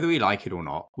 whether we like it or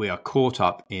not, we are caught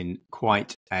up in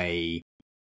quite a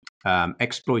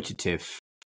exploitative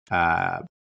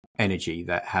energy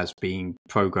that has been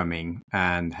programming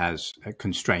and has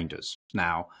constrained us.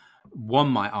 Now, one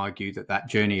might argue that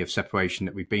journey of separation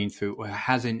that we've been through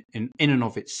has in and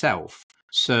of itself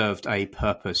served a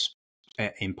purpose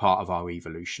in part of our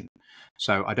evolution.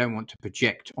 So I don't want to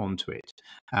project onto it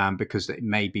because it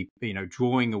may be,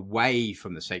 drawing away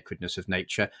from the sacredness of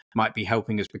nature, might be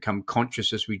helping us become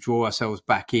conscious as we draw ourselves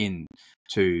back in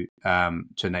to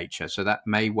nature. So that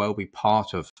may well be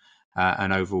part of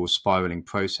an overall spiraling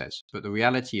process. But the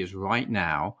reality is, right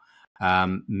now,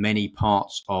 many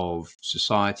parts of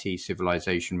society,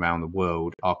 civilization around the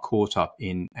world are caught up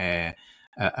in an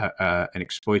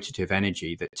exploitative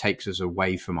energy that takes us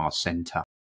away from our center.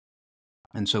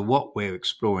 And so what we're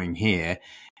exploring here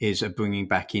is a bringing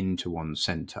back into one's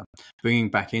center, bringing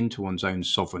back into one's own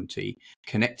sovereignty,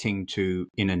 connecting to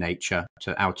inner nature,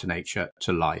 to outer nature,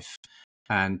 to life,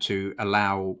 and to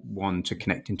allow one to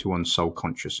connect into one's soul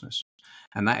consciousness.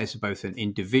 And that is both an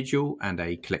individual and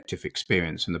a collective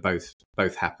experience, and they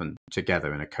both happen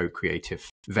together in a co-creative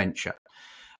venture.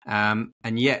 And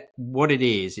yet what it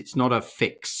is, it's not a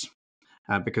fix,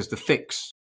 because the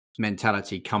fix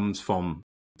mentality comes from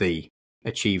the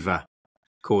achiever,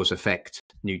 cause effect,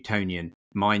 Newtonian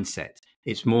mindset.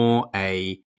 It's more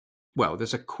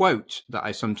there's a quote that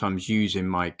I sometimes use in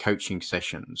my coaching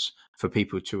sessions for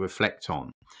people to reflect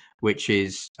on, which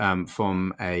is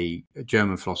from a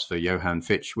German philosopher, Johann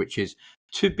Fichte, which is,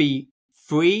 to be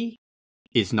free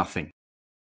is nothing.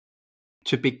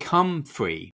 To become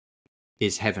free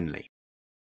is heavenly.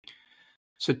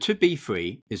 So to be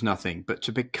free is nothing, but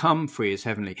to become free is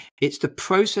heavenly. It's the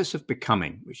process of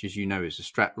becoming, which, as you know, is a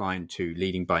strapline to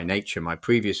Leading by Nature, my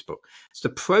previous book. It's the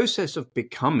process of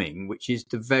becoming, which is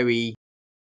the very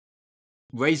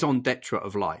raison d'etre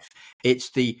of life. It's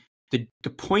the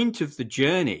point of the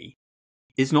journey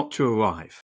is not to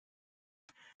arrive.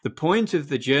 The point of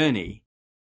the journey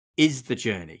is the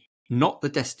journey. not the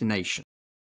destination.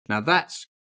 Now, that's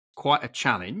quite a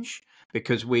challenge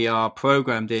because we are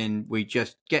programmed in, we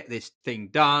just get this thing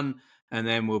done and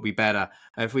then we'll be better.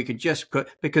 If we could just,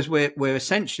 because we're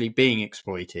essentially being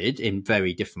exploited in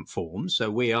very different forms.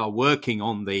 So we are working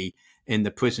in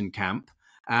the prison camp.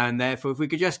 And therefore, if we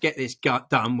could just get this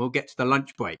done, we'll get to the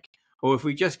lunch break. Or if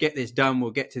we just get this done, we'll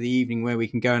get to the evening where we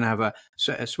can go and have a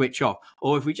switch off.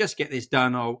 Or if we just get this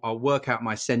done, I'll work out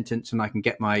my sentence and I can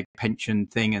get my pension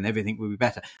thing and everything will be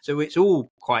better. So it's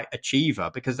all quite achiever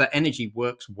because that energy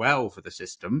works well for the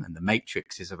system. And The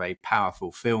Matrix is a very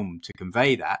powerful film to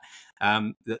convey that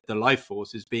the life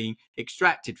force is being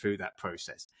extracted through that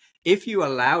process. If you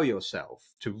allow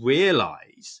yourself to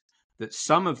realize that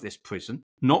some of this prison,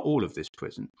 not all of this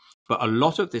prison, but a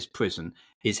lot of this prison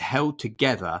is held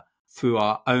together through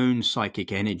our own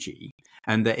psychic energy.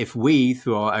 And that if we,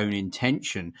 through our own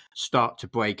intention, start to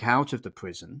break out of the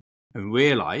prison and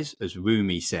realize, as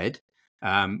Rumi said,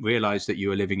 realize that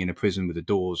you are living in a prison with the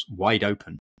doors wide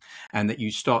open and that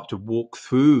you start to walk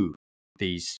through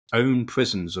these own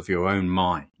prisons of your own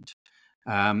mind,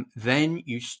 then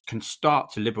you can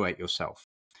start to liberate yourself.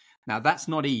 Now, that's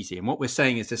not easy. And what we're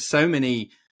saying is there's so many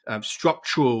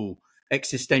structural,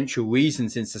 existential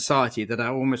reasons in society that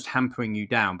are almost hampering you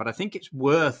down. But I think it's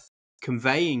worth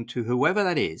conveying to whoever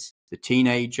that is, the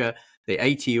teenager, the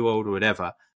 80-year-old or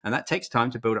whatever. And that takes time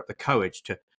to build up the courage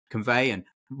to convey and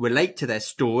relate to their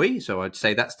story. So I'd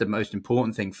say that's the most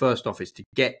important thing. First off is to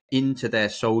get into their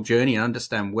soul journey and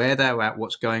understand where they're at,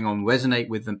 what's going on, resonate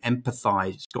with them,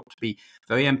 empathize. It's got to be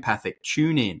very empathic,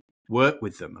 tune in, work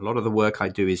with them. A lot of the work I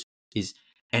do is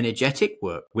energetic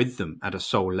work with them at a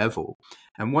soul level.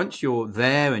 And once you're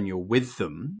there and you're with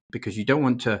them, because you don't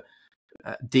want to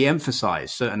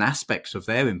de-emphasize certain aspects of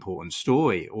their important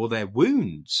story or their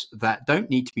wounds that don't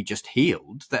need to be just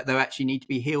healed, that they actually need to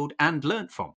be healed and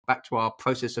learnt from, back to our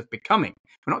process of becoming.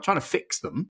 We're not trying to fix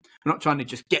them. We're not trying to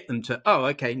just get them to, oh,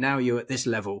 okay, now you're at this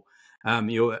level,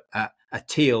 you're at a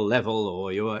teal level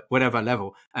or you're at whatever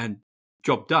level and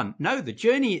job done. No, the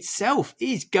journey itself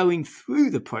is going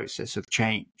through the process of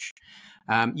change.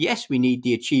 Yes, we need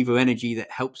the achiever energy that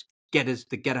helps get us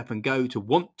to get up and go, to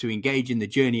want to engage in the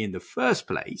journey in the first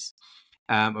place,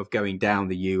 of going down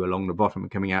the U along the bottom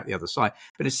and coming out the other side.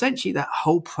 But essentially that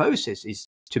whole process is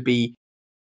to be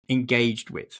engaged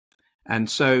with. And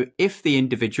so if the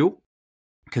individual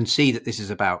can see that this is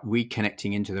about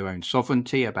reconnecting into their own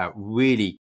sovereignty, about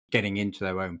really getting into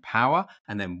their own power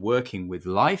and then working with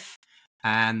life,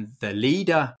 and the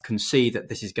leader can see that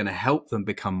this is going to help them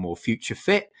become more future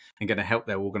fit and going to help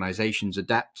their organizations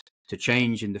adapt to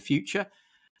change in the future,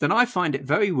 then I find it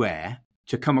very rare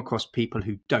to come across people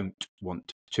who don't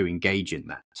want to engage in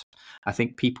that. I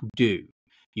think people do.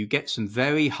 You get some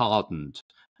very hardened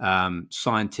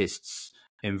scientists,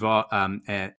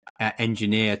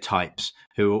 engineer types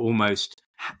who are almost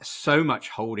so much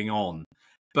holding on.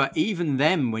 But even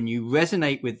then, when you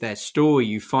resonate with their story,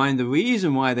 you find the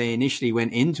reason why they initially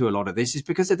went into a lot of this is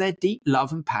because of their deep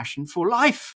love and passion for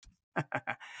life.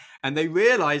 And they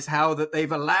realize how that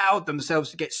they've allowed themselves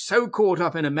to get so caught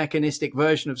up in a mechanistic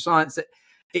version of science that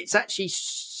it's actually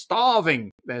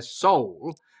starving their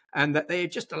soul, and that they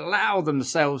just allow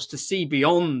themselves to see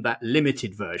beyond that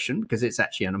limited version, because it's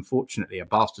actually, unfortunately, a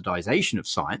bastardization of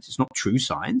science. It's not true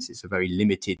science. It's a very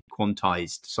limited,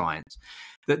 quantized science,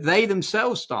 that they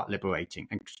themselves start liberating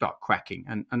and start cracking.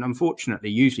 And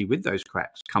unfortunately, usually with those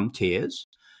cracks come tears,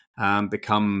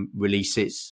 become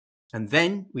releases. And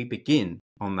then we begin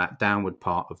on that downward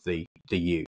part of the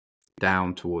U,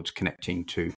 down towards connecting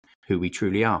to who we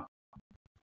truly are.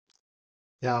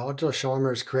 Yeah, Otto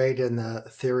Scharmer's great in the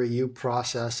Theory U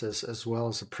process as well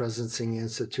as the Presencing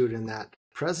Institute. In that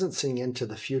presencing into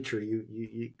the future,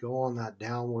 you go on that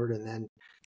downward, and then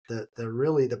the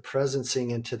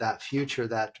presencing into that future,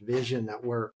 that vision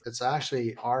it's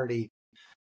actually already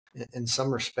in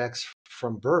some respects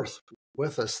from birth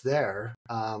with us there,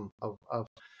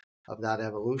 of that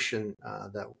evolution,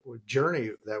 that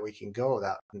journey that we can go,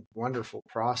 that wonderful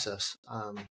process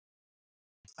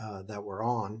that we're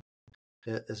on.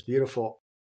 It's beautiful.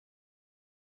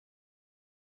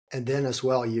 And then as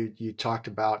well, you talked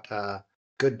about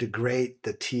good to great,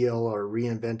 the teal, or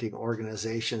reinventing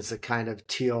organizations, the kind of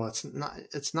teal.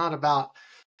 It's not about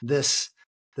this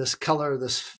color,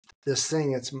 this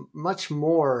thing. It's much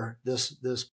more this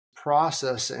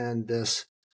process and this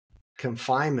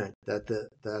confinement that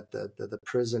the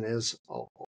prison is.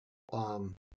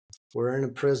 We're in a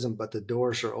prison, but the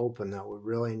doors are open. That we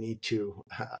really need to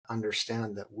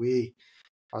understand that we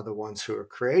are the ones who are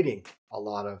creating a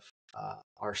lot of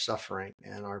our suffering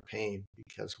and our pain,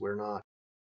 because we're not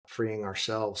freeing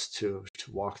ourselves to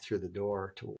walk through the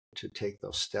door, to take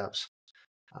those steps,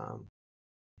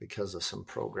 because of some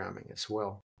programming as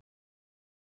well.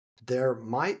 There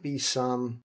might be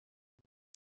some,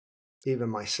 even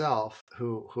myself,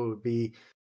 who would be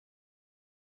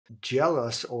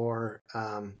jealous or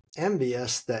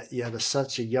envious that yet at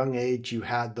such a young age you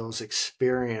had those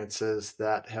experiences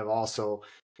that have also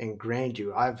ingrained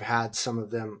you. I've had some of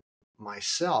them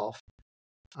myself.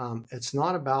 It's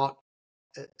not about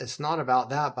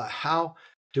that, but how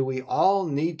do we all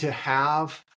need to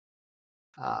have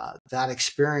that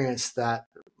experience, that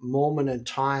moment in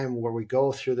time where we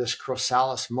go through this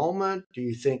chrysalis moment? Do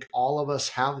you think all of us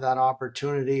have that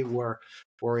opportunity where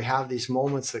we have these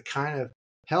moments that kind of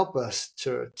help us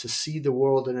to see the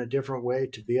world in a different way,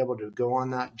 to be able to go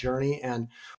on that journey? And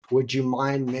would you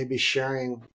mind maybe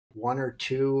sharing one or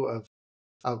two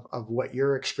of what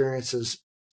your experiences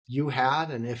you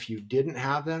had? And if you didn't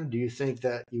have them, do you think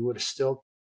that you would have still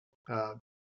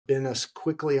been as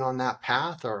quickly on that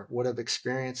path, or would have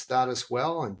experienced that as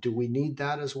well? And do we need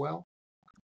that as well?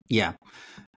 Yeah.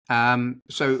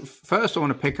 So first I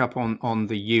want to pick up on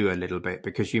the you a little bit,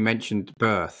 because you mentioned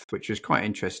birth, which was quite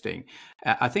interesting.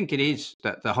 I think it is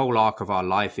that the whole arc of our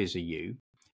life is a you.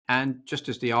 And just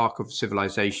as the arc of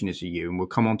civilization is a you, and we'll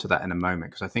come on to that in a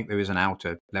moment, because I think there is an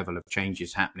outer level of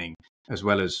changes happening as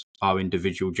well as our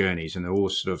individual journeys, and they're all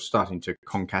sort of starting to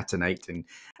concatenate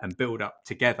and build up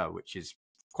together, which is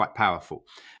quite powerful.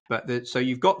 But so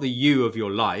you've got the you of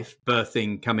your life,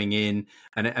 birthing, coming in,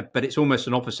 but it's almost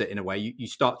an opposite in a way. You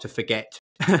start to forget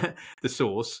the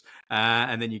source,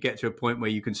 and then you get to a point where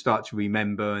you can start to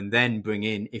remember, and then bring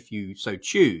in, if you so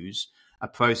choose, a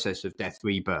process of death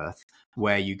rebirth,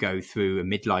 where you go through a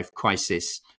midlife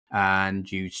crisis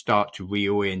and you start to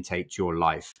reorientate your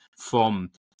life from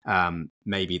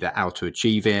maybe the outer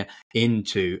achiever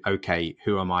into, okay,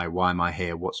 who am I? Why am I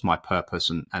here? What's my purpose?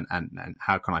 And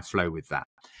how can I flow with that?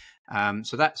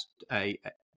 So that's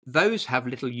those have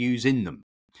little U's in them.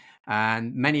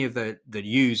 And many of the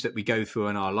U's that we go through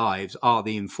in our lives are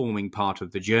the informing part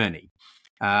of the journey.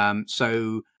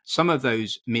 So some of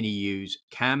those mini U's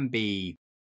can be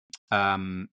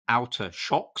outer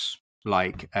shocks,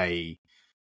 like a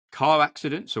car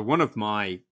accident. So one of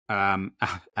my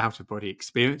out-of-body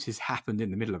experiences happened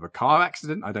in the middle of a car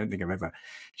accident. I don't think I've ever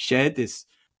shared this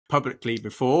publicly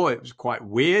before. It was quite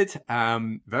weird,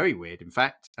 very weird, in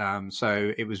fact.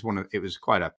 So it was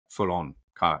quite a full-on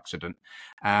car accident.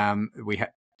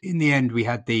 In the end, we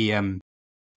had the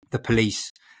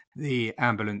police, the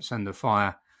ambulance, and the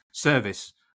fire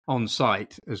service on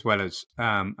site, as well as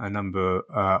a number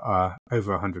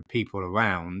over 100 people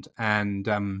around,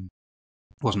 and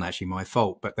wasn't actually my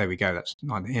fault, but there we go. That's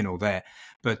neither here nor there.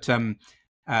 But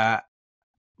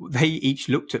they each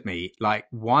looked at me like,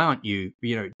 why aren't you,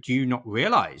 do you not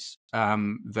realize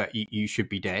that you should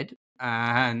be dead?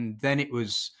 And then it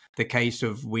was the case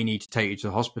of, we need to take you to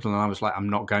the hospital. And I was like, I'm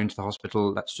not going to the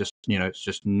hospital. That's just, it's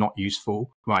just not useful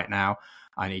right now.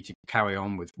 I need to carry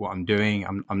on with what I'm doing.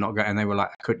 I'm not going. And they were like,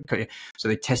 I couldn't. So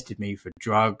they tested me for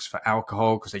drugs, for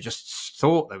alcohol, because they just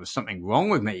thought there was something wrong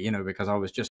with me, because I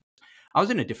was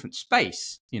in a different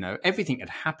space. Everything had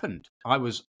happened. I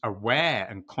was aware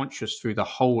and conscious through the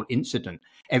whole incident.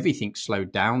 Everything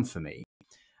slowed down for me.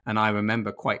 And I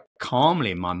remember quite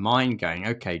calmly in my mind going,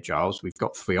 okay, Giles, we've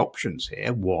got 3 options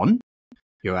here. 1,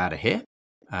 you're out of here.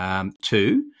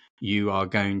 2, you are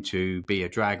going to be a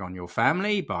drag on your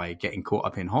family by getting caught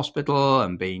up in hospital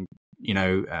and being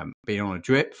on a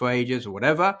drip for ages or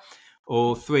whatever.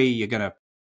 Or 3, you're going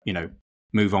to,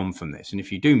 move on from this. And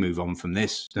if you do move on from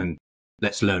this, then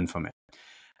let's learn from it.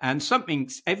 And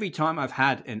every time I've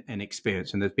had an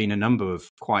experience, and there's been a number of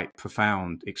quite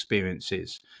profound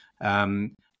experiences,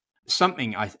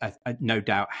 something I no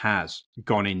doubt has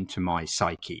gone into my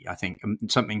psyche. I think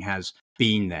something has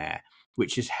been there,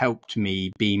 which has helped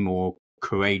me be more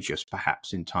courageous,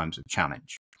 perhaps, in times of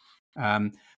challenge.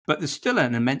 But there's still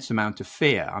an immense amount of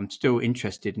fear. I'm still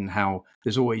interested in how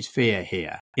there's always fear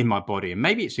here in my body. And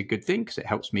maybe it's a good thing, because it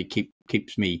helps me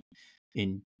keeps me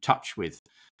in touch with,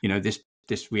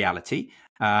 this reality,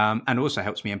 and also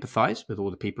helps me empathize with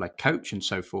all the people I coach and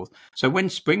so forth. So when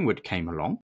Springwood came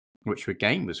along, which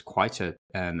again was quite an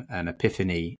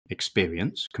epiphany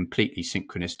experience, completely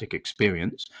synchronistic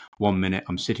experience. 1 minute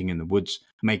I'm sitting in the woods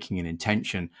making an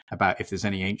intention about if there's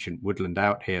any ancient woodland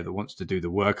out here that wants to do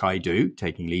the work I do,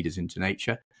 taking leaders into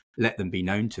nature, let them be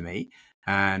known to me.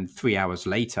 And 3 hours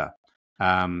later,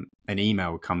 an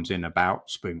email comes in about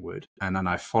Springwood, and then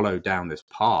I follow down this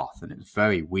path, and it's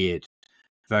very weird,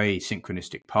 very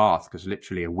synchronistic path, because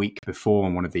literally a week before,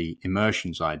 on one of the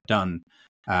immersions I'd done,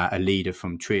 a leader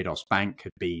from Triodos Bank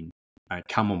had been I'd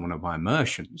come on one of my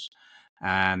immersions,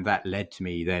 and that led to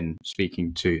me then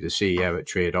speaking to the CEO at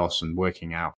Triodos and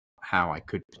working out how I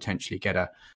could potentially get a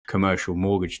commercial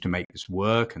mortgage to make this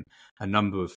work, and a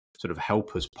number of sort of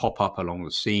helpers pop up along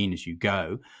the scene as you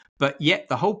go. But yet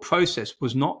the whole process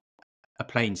was not a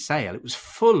plain sail. It was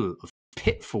full of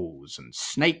pitfalls and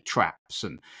snake traps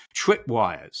and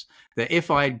tripwires that, if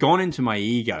I had gone into my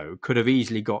ego, could have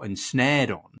easily got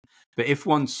ensnared on. But if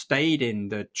one stayed in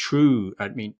the true, I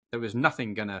mean, there was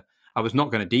nothing I was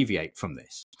not going to deviate from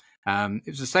this. It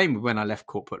was the same when I left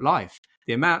corporate life.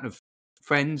 The amount of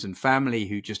friends and family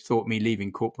who just thought me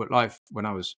leaving corporate life when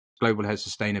I was global head of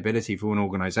sustainability for an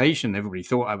organization, everybody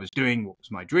thought I was doing what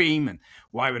was my dream, and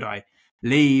why would I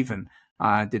leave? And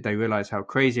did they realize how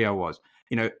crazy I was?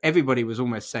 You know, everybody was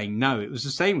almost saying no. It was the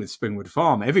same with Springwood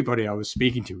Farm. Everybody I was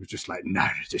speaking to was just like, no,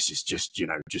 this is just,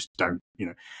 just don't,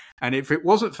 And if it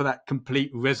wasn't for that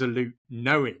complete resolute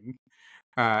knowing,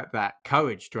 that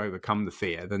courage to overcome the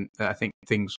fear, then I think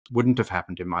things wouldn't have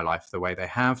happened in my life the way they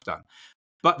have done.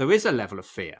 But there is a level of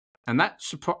fear, and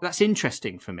that's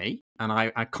interesting for me. And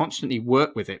I constantly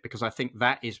work with it, because I think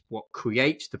that is what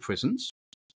creates the prisons.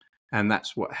 And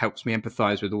that's what helps me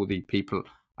empathize with all the people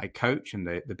I coach and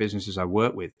the businesses I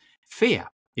work with. Fear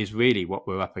is really what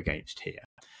we're up against here.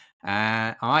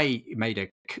 I made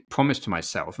a promise to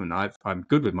myself, and I'm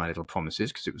good with my little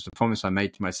promises, because it was the promise I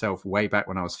made to myself way back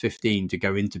when I was 15 to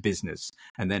go into business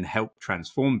and then help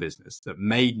transform business, that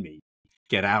made me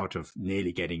get out of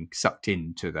nearly getting sucked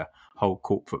into the whole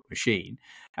corporate machine.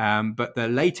 But the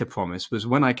later promise was,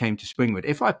 when I came to Springwood,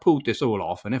 if I pulled this all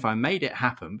off and if I made it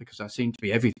happen, because I seemed to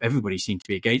be everybody seemed to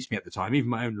be against me at the time, even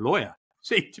my own lawyer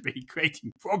seemed to be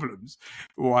creating problems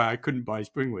for why I couldn't buy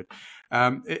Springwood.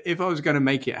 If I was going to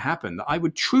make it happen, I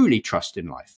would truly trust in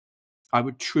life. I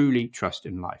would truly trust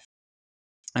in life.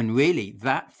 And really,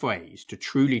 that phrase, to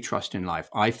truly trust in life,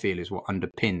 I feel is what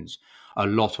underpins a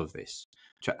lot of this.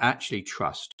 To actually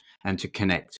trust and to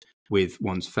connect with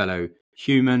one's fellow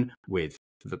human, with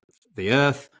the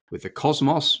earth, with the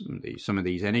cosmos, some of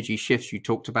these energy shifts you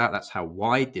talked about. That's how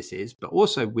wide this is, but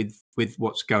also with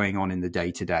what's going on in the day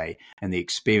to day and the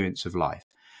experience of life.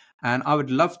 And I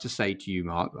would love to say to you,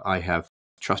 Mark, that I have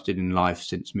trusted in life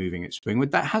since moving at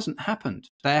Springwood. That hasn't happened.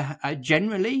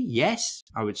 Generally, yes,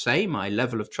 I would say my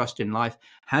level of trust in life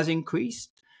has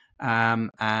increased,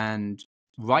 and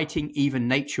writing even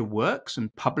Nature Works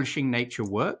and publishing Nature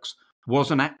Works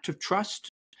was an act of trust,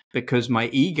 because my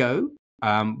ego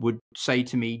would say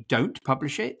to me, don't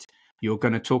publish it. You're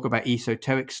going to talk about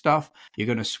esoteric stuff. You're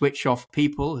going to switch off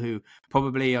people who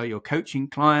probably are your coaching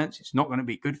clients. It's not going to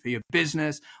be good for your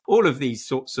business. All of these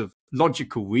sorts of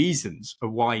logical reasons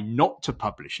of why not to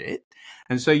publish it.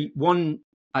 And so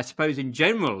I suppose in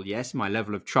general, yes, my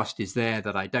level of trust is there,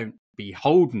 that I don't be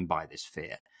holden by this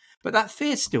fear. But that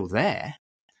fear's still there.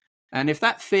 And if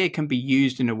that fear can be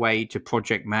used in a way to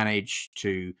project manage,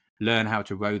 to learn how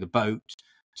to row the boat,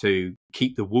 to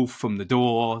keep the wolf from the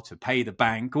door, to pay the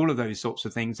bank, all of those sorts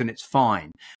of things, then it's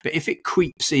fine. But if it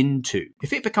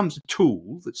becomes a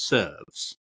tool that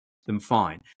serves, then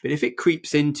fine. But if it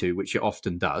creeps into, which it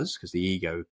often does, because the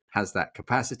ego has that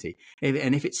capacity,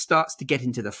 and if it starts to get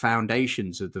into the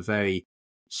foundations of the very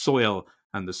soil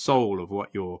and the soul of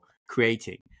what you're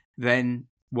creating, then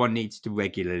one needs to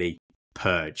regularly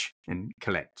purge and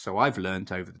collect. So I've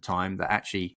learned over the time that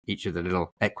actually each of the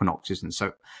little equinoxes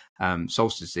and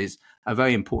solstices are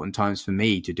very important times for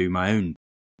me to do my own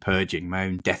purging, my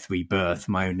own death rebirth,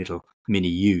 my own little mini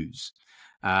yous.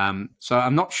 So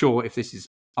I'm not sure if this is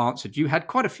answered. You had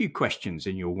quite a few questions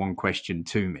in your one question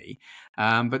to me.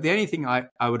 But the only thing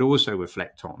I would also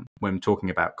reflect on when talking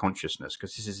about consciousness,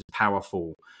 because this is a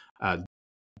powerful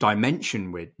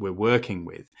dimension we're working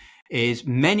with, is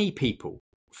many people,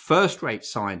 first-rate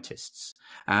scientists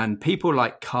and people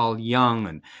like Carl Jung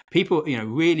and people,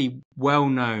 really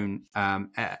well-known,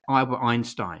 Albert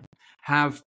Einstein,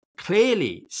 have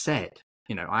clearly said,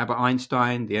 Albert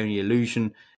Einstein, the only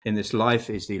illusion in this life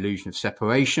is the illusion of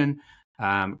separation.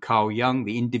 Carl Jung,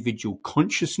 the individual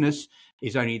consciousness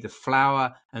is only the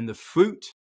flower and the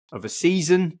fruit of a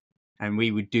season. And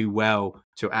we would do well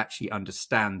to actually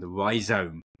understand the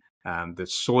rhizome, the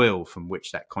soil from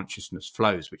which that consciousness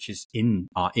flows, which is in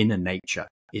our inner nature,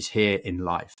 is here in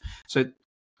life. So,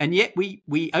 and yet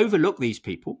we overlook these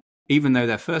people, even though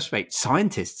they're first-rate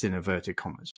scientists in inverted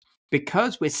commas,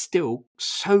 because we're still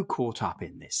so caught up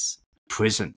in this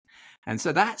prison. And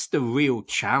so that's the real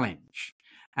challenge.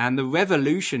 And the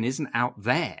revolution isn't out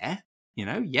there.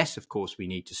 Yes, of course, we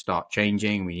need to start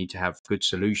changing. We need to have good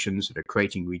solutions that are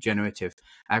creating regenerative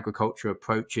agriculture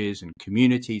approaches and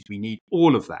communities. We need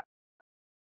all of that.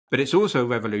 But it's also a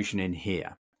revolution in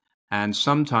here. And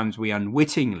sometimes we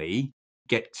unwittingly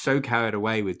get so carried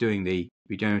away with doing the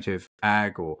regenerative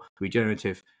ag or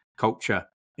regenerative culture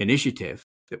initiative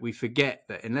that we forget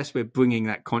that unless we're bringing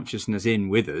that consciousness in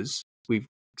with us, we've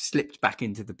slipped back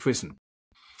into the prison.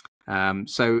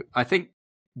 So I think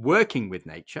working with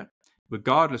nature,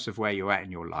 regardless of where you're at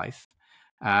in your life,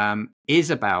 is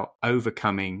about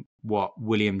overcoming what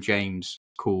William James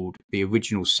called the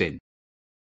original sin,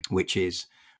 which is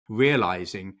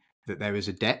realizing that there is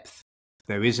a depth,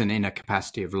 there is an inner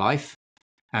capacity of life,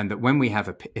 and that when we have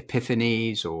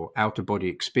epiphanies or out-of-body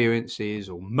experiences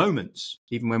or moments,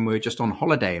 even when we're just on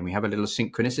holiday and we have a little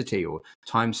synchronicity or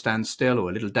time stands still or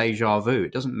a little deja vu,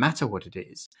 it doesn't matter what it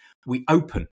is. We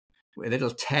open, a little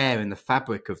tear in the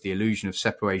fabric of the illusion of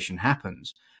separation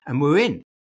happens, and we're in.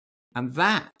 And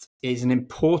that is an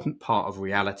important part of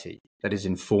reality that is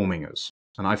informing us.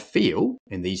 And I feel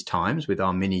in these times with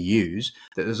our mini yous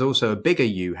that there's also a bigger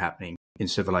you happening in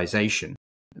civilization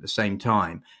at the same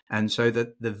time. And so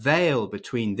that the veil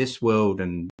between this world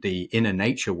and the inner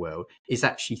nature world is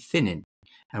actually thinning.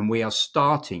 And we are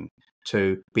starting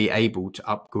to be able to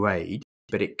upgrade,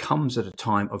 but it comes at a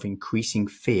time of increasing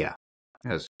fear.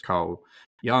 As Carl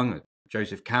Jung,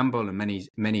 Joseph Campbell, and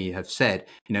many have said,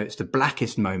 it's the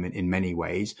blackest moment in many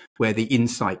ways where the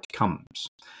insight comes.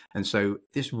 And so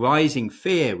this rising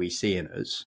fear we see in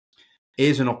us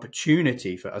is an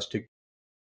opportunity for us to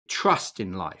trust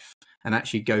in life and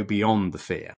actually go beyond the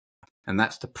fear. And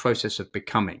that's the process of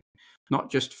becoming,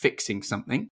 not just fixing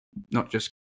something, not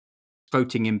just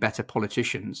voting in better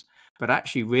politicians, but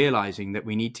actually realizing that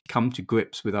we need to come to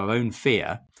grips with our own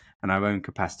fear and our own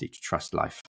capacity to trust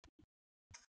life.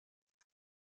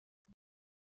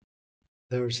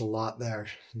 There's a lot there.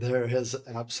 There is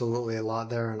absolutely a lot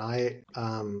there. And I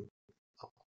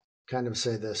kind of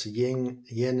say this yin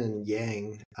and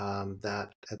yang,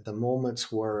 that at the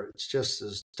moments where it's just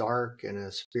as dark and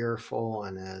as fearful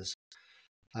and as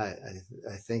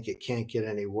I think it can't get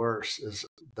any worse, is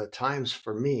the times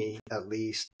for me, at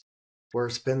least, where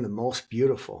it's been the most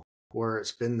beautiful, where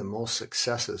it's been the most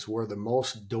successes, where the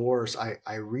most doors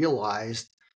I realized,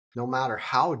 no matter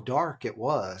how dark it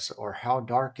was or how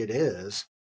dark it is,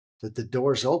 that the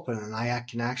door's open and I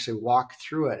can actually walk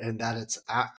through it, and that it's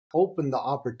opened the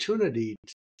opportunity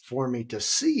for me to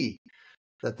see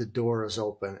that the door is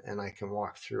open and I can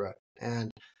walk through it. And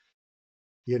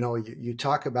you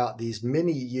talk about these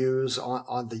mini yous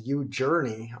on the you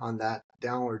journey, on that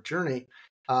downward journey.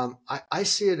 I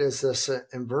see it as this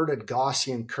inverted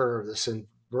Gaussian curve, this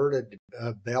inverted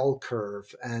bell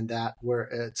curve, and that where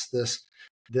it's this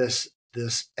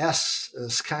S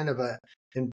is kind of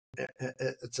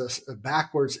it's a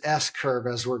backwards S curve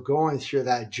as we're going through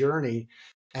that journey.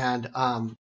 And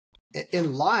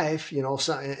in life,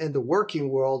 so in the working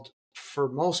world, for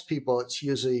most people, it's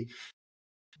usually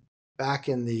back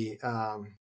in the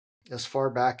as far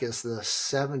back as the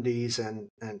 70s and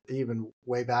even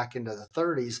way back into the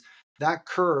 30s, that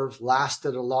curve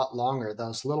lasted a lot longer.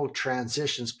 Those little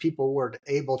transitions, people were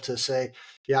able to say,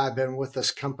 yeah, I've been with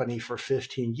this company for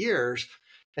 15 years.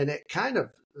 And it kind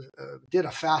of did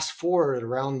a fast forward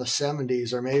around the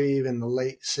 70s or maybe even the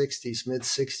late 60s, mid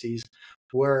 60s,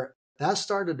 where that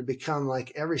started to become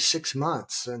like every 6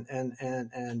 months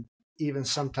and even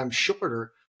sometimes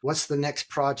shorter. What's the next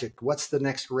project? What's the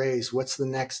next raise? What's the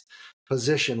next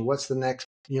position? What's the next,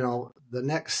 the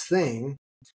next thing?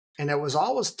 And it was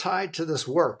always tied to this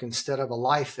work instead of a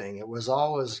life thing. It was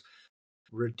always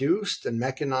reduced and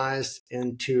mechanized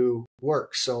into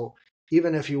work. So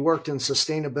even if you worked in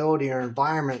sustainability or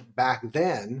environment back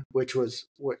then, which was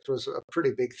a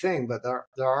pretty big thing, but there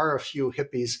are a few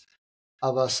hippies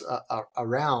of us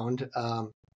around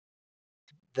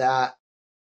that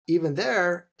even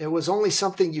there, it was only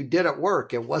something you did at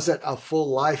work. It wasn't a full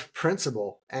life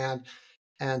principle. And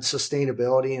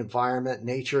sustainability, environment,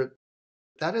 nature,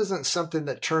 that isn't something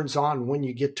that turns on when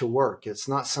you get to work. It's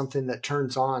not something that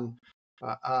turns on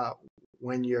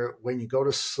when you go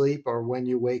to sleep or when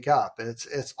you wake up.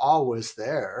 It's always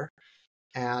there.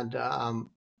 And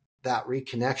that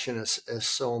reconnection is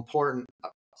so important.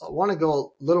 I want to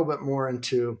go a little bit more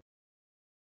into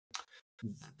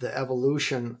the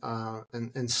evolution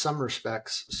in some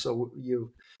respects. So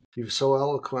you've so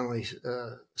eloquently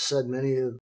said many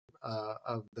of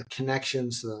the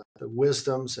connections, the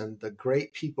wisdoms, and the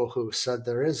great people who said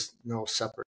there is no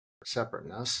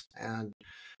separateness, and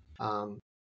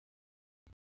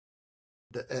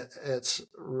it's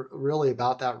really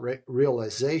about that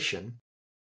realization.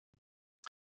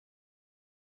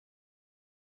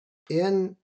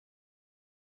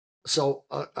 So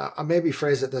I maybe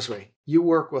phrase it this way. You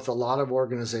work with a lot of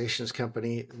organizations,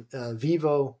 company.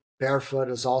 Vivo Barefoot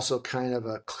is also kind of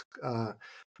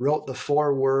wrote the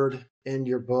foreword in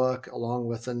your book along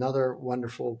with another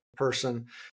wonderful person,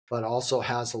 but also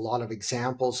has a lot of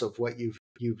examples of what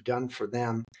you've done for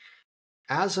them.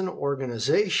 As an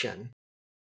organization,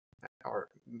 or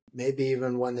maybe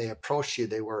even when they approached you,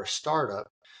 they were a startup,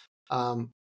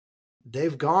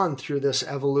 they've gone through this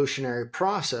evolutionary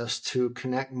process to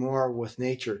connect more with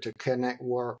nature, to connect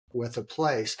more with a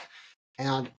place.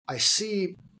 And I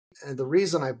see, and the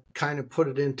reason I kind of put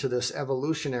it into this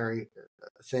evolutionary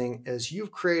thing is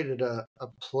you've created a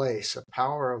place, a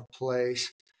power of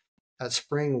place at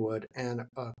Springwood, and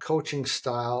a coaching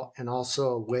style, and also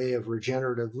a way of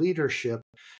regenerative leadership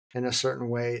in a certain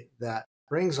way that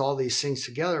brings all these things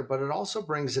together, but it also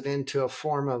brings it into a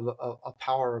form of a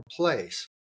power of place,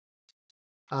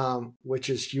 which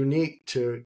is unique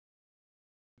to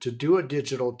do a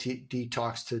digital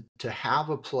detox, to have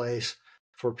a place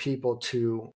for people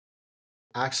to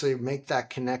actually make that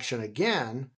connection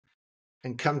again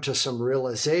and come to some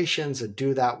realizations and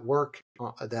do that work,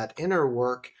 that inner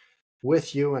work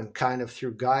with you, and kind of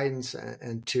through guidance,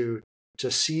 and to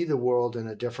see the world in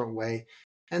a different way.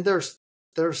 And there's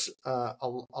a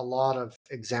lot of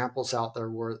examples out there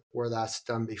where that's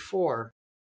done before.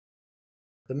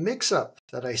 The mix-up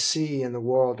that I see in the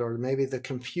world, or maybe the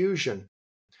confusion,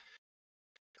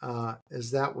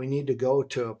 is that we need to go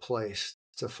to a place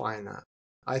to find that.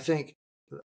 I think,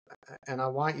 and I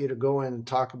want you to go in and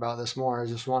talk about this more. I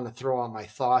just want to throw out my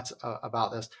thoughts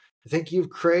about this. I think you've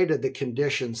created the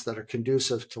conditions that are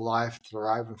conducive to life,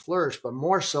 thrive, and flourish, but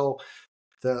more so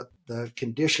the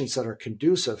conditions that are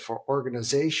conducive for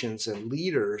organizations and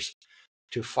leaders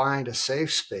to find a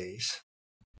safe space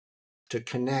to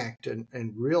connect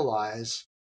and realize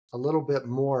a little bit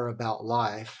more about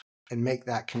life and make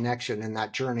that connection in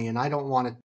that journey. And I don't want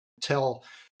to tell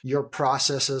your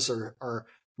processes or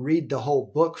read the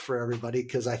whole book for everybody,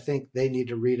 because I think they need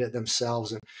to read it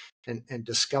themselves and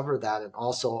discover that, and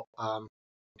also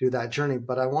do that journey.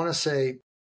 But I want to say,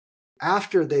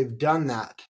 after they've done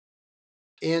that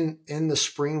in the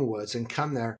Springwoods and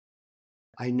come there,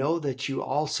 I know that you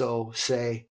also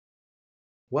say,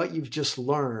 what you've just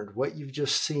learned, what you've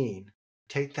just seen,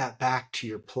 take that back to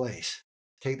your place,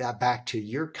 take that back to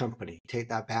your company, take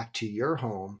that back to your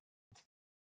home,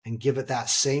 and give it that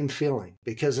same feeling,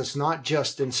 because it's not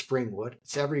just in Springwood,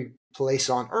 it's every place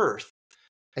on earth,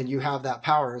 and you have that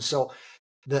power. And so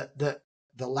the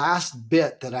last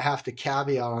bit that I have to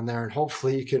caveat on there, and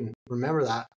hopefully you can remember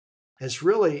that, is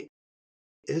really,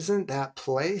 isn't that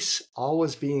place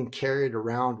always being carried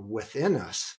around within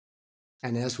us?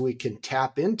 And as we can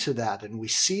tap into that, and we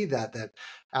see that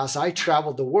as I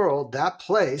traveled the world, that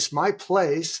place, my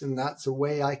place, and that's the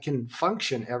way I can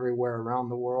function everywhere around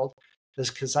the world, is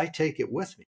because I take it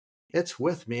with me. It's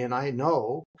with me, and I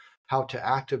know how to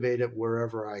activate it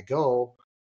wherever I go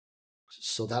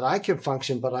so that I can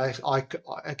function, but I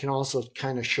can also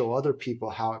kind of show other people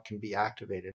how it can be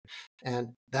activated.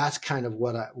 And that's kind of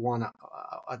what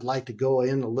I'd like to go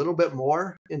in a little bit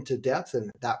more into depth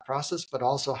in that process, but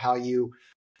also how you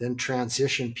then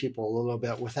transition people a little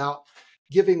bit without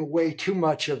giving away too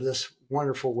much of this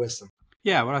wonderful wisdom.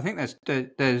 Yeah, well, I think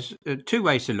there's two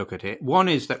ways to look at it. One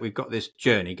is that we've got this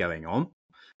journey going on,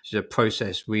 which is a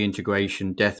process,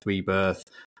 reintegration, death, rebirth,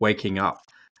 waking up,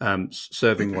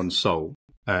 serving one's soul,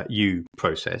 you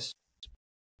process,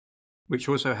 which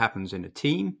also happens in a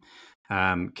team,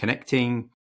 connecting,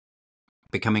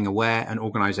 becoming aware, and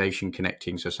organization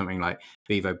connecting. So something like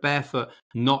Vivo Barefoot,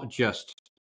 not just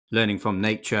learning from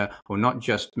nature, or not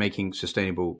just making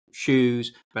sustainable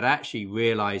shoes, but actually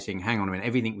realizing, hang on a minute,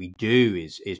 everything we do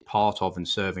is part of and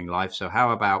serving life. So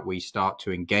how about we start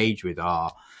to engage with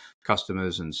our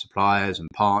customers and suppliers and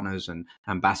partners and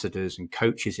ambassadors and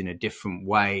coaches in a different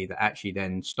way that actually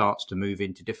then starts to move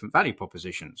into different value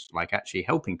propositions, like actually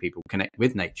helping people connect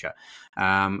with nature,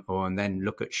 and then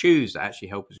look at shoes that actually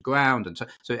help us ground. And so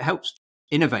it helps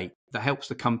innovate, that helps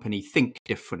the company think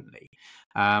differently.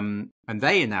 And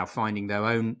they are now finding their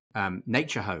own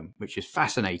nature home, which is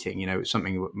fascinating. You know, it's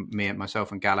something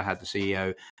myself and Galahad, the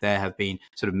CEO, there have been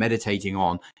sort of meditating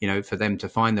on, you know, for them to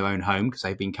find their own home, because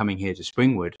they've been coming here to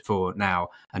Springwood for now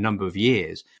a number of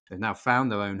years. They've now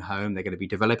found their own home. They're going to be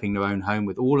developing their own home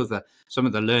with all of some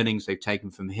of the learnings they've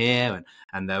taken from here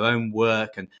and their own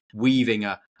work, and weaving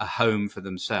a home for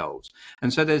themselves.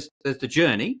 And so there's the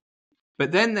journey.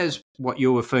 But then there's what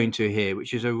you're referring to here,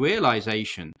 which is a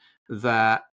realization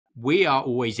that we are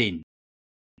always in,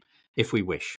 if we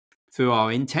wish. Through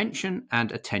our intention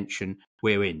and attention,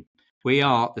 we're in. We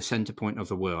are the center point of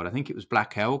the world. I think it was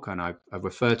Black Elk, and I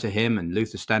refer to him and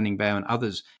Luther Standing Bear and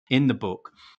others in the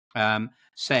book,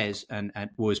 says and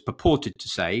was purported to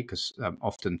say, because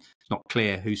often it's not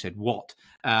clear who said what,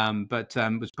 but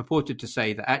was purported to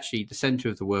say that actually the center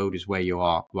of the world is where you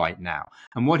are right now.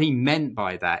 And what he meant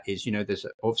by that is, there's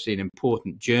obviously an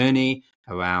important journey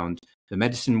around the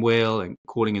medicine wheel and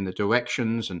calling in the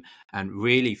directions and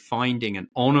really finding and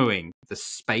honoring the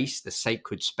space, the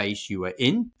sacred space you are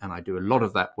in. And I do a lot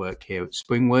of that work here at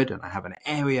Springwood, and I have an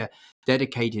area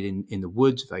dedicated in the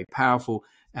woods, very powerful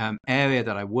area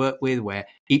that I work with, where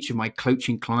each of my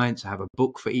coaching clients, I have a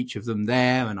book for each of them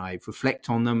there, and I reflect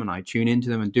on them and I tune into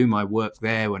them and do my work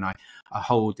there when I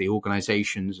hold the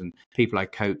organizations and people I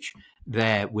coach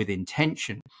there with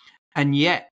intention. And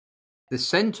yet the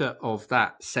center of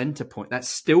that center point, that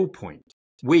still point,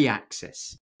 we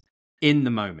access in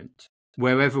the moment,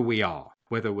 wherever we are,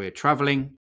 whether we're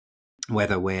traveling,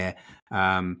 whether we're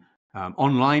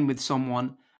online with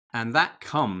someone. And that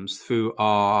comes through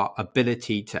our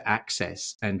ability to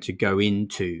access and to go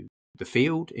into the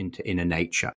field, into inner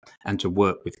nature, and to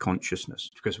work with consciousness,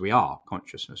 because we are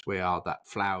consciousness. We are that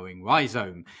flowering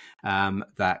rhizome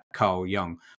that Carl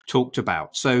Jung talked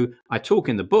about. So I talk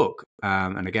in the book,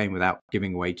 and again, without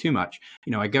giving away too much,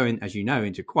 I go in, as you know,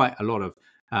 into quite a lot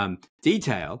of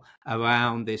detail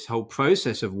around this whole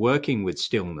process of working with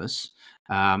stillness,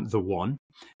 the one.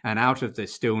 And out of the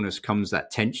stillness comes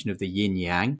that tension of the yin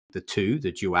yang, the two,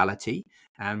 the duality.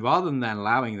 And rather than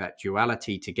allowing that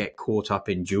duality to get caught up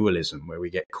in dualism, where we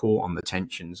get caught on the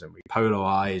tensions and we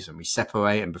polarize and we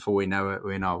separate, and before we know it,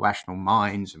 we're in our rational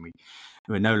minds and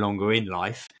we're no longer in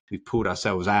life. We've pulled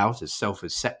ourselves out as self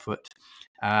as separate,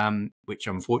 which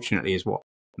unfortunately is what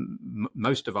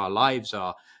most of our lives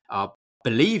are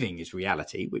believing is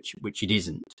reality, which it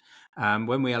isn't.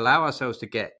 When we allow ourselves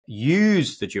to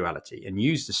use the duality and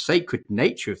use the sacred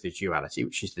nature of the duality,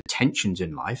 which is the tensions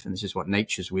in life, and this is what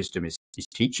nature's wisdom is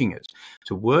teaching us,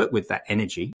 to work with that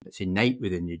energy that's innate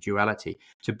within the duality,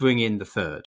 to bring in the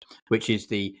third, which is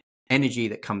the energy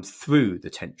that comes through the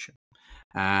tension.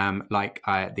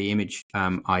 The image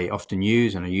I often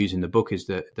use and I use in the book is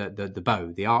the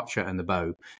bow, the archer and the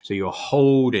bow. So you're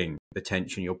holding the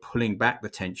tension, you're pulling back the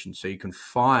tension so you can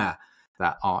fire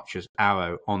that archer's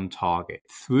arrow on target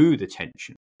through the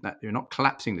tension. That you're not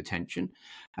collapsing the tension,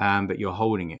 but you're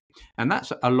holding it. And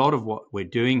that's a lot of what we're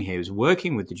doing here, is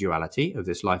working with the duality of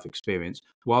this life experience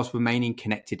whilst remaining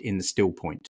connected in the still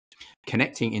point,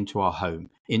 connecting into our home,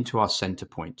 into our center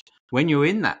point. When you're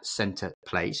in that center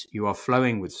place, you are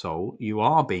flowing with soul, you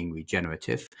are being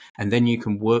regenerative, and then you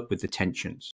can work with the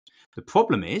tensions. The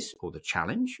problem is, or the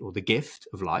challenge, or the gift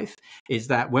of life, is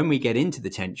that when we get into the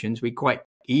tensions, we quite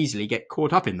easily get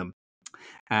caught up in them.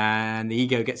 And the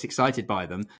ego gets excited by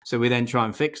them. So we then try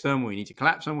and fix them. We need to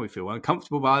collapse them. We feel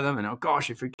uncomfortable by them. And oh gosh,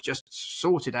 if we could just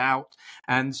sort it out.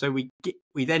 And so we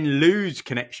then lose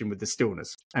connection with the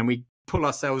stillness and we pull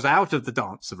ourselves out of the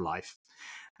dance of life.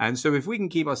 And so if we can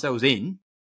keep ourselves in,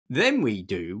 then we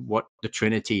do what the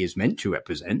Trinity is meant to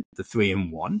represent, the 3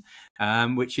 in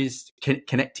 1, which is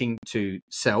connecting to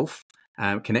self,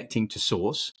 connecting to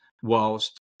source,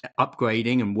 whilst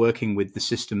upgrading and working with the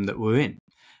system that we're in.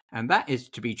 And that is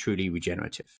to be truly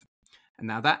regenerative. And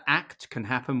now that act can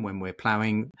happen when we're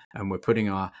plowing and we're putting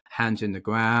our hands in the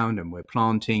ground and we're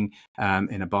planting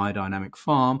in a biodynamic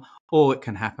farm, or it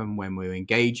can happen when we're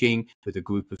engaging with a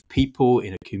group of people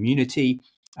in a community,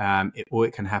 or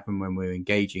it can happen when we're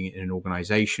engaging in an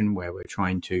organization where we're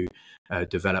trying to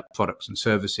develop products and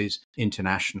services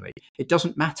internationally. It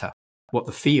doesn't matter what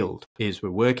the field is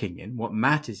we're working in. What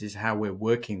matters is how we're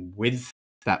working with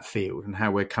that field and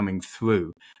how we're coming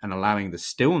through and allowing the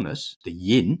stillness, the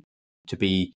yin, to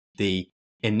be the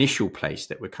initial place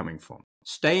that we're coming from.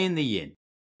 Stay in the yin.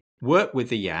 Work with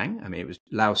the yang. I mean, it was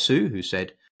Lao Tzu who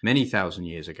said many thousand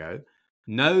years ago,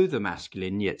 know the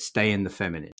masculine, yet stay in the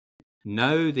feminine.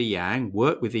 Know the yang,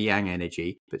 work with the yang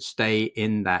energy, but stay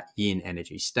in that yin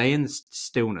energy. Stay in the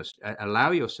stillness.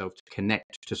 Allow yourself to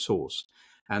connect to source.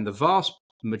 And the vast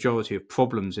majority of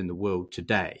problems in the world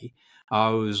today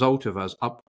are a result of us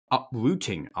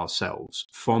uprooting ourselves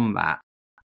from that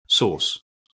source,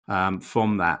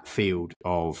 from that field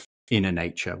of inner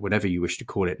nature, whatever you wish to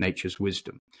call it, nature's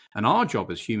wisdom. And our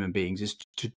job as human beings is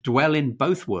to dwell in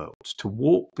both worlds, to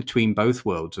walk between both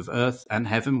worlds of earth and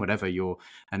heaven, whatever your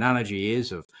analogy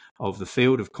is of the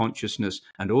field of consciousness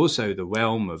and also the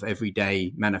realm of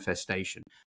everyday manifestation,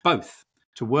 both,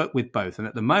 to work with both. And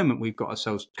at the moment, we've got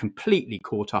ourselves completely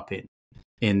caught up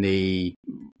in the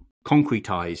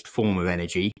concretized form of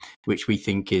energy, which we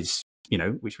think is,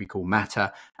 which we call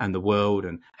matter and the world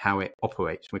and how it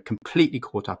operates. We're completely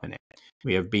caught up in it.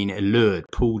 We have been allured,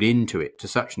 pulled into it to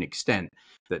such an extent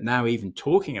that now even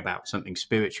talking about something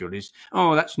spiritual is,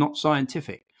 oh, that's not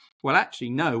scientific. Well, actually,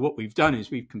 no. What we've done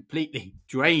is we've completely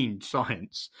drained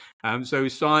science. So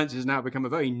science has now become a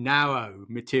very narrow,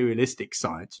 materialistic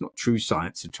science, not true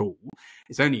science at all.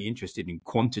 It's only interested in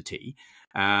quantity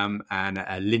and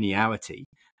linearity.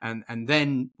 And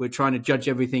then we're trying to judge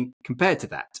everything compared to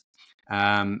that.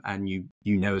 And you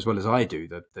know as well as I do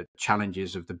the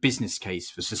challenges of the business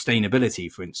case for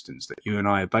sustainability, for instance, that you and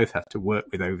I both have to work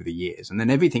with over the years. And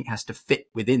then everything has to fit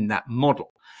within that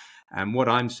model. And what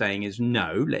I'm saying is,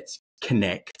 no, let's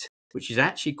connect, which is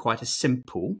actually quite a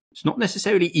simple. It's not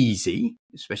necessarily easy,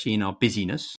 especially in our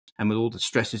busyness and with all the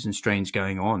stresses and strains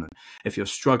going on. And if you're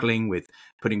struggling with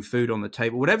putting food on the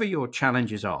table, whatever your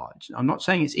challenges are, I'm not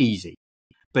saying it's easy,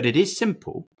 but it is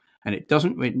simple, and it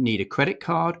doesn't need a credit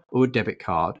card or a debit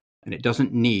card, and it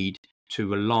doesn't need to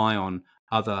rely on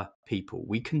other people.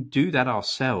 We can do that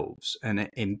ourselves, and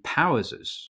it empowers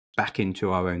us back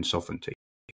into our own sovereignty.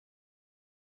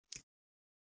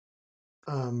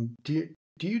 Do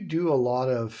you do a lot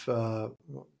of,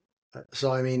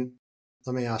 so I mean,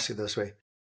 let me ask you this way.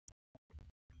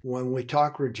 When we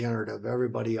talk regenerative,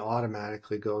 everybody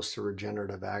automatically goes to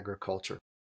regenerative agriculture.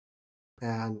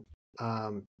 And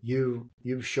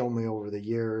you've shown me over the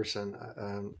years, and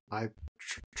I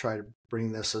try to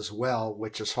bring this as well,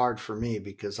 which is hard for me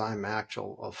because I'm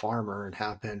a farmer and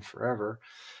have been forever,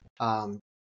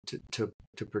 to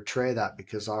portray that,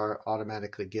 because I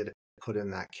automatically get it put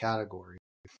in that category.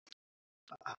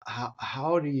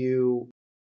 How do you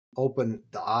open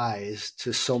the eyes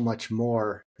to so much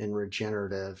more in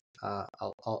regenerative,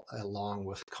 along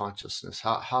with consciousness?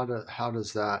 How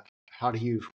do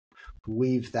you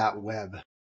weave that web?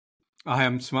 I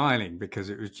am smiling because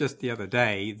it was just the other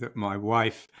day that my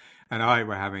wife and I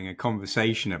were having a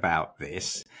conversation about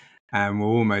this, and we're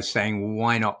almost saying, well,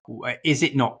 why not? Is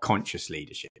it not conscious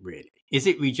leadership, really? Is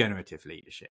it regenerative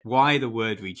leadership? Why the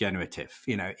word regenerative?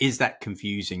 Is that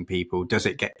confusing people? Does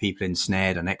it get people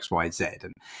ensnared on X, Y, Z?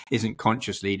 And isn't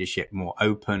conscious leadership more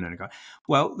open?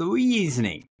 Well, the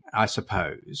reasoning, I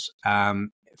suppose,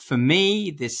 for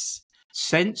me, this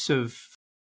sense of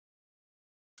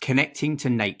connecting to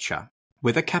nature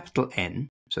with a capital N,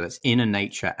 so that's inner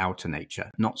nature, outer nature,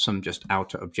 not some just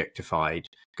outer objectified,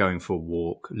 going for a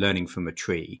walk, learning from a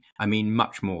tree. I mean,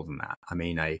 much more than that. I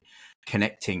mean, a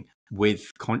connecting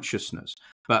with consciousness,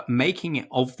 but making it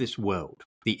of this world,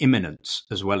 the immanence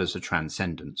as well as the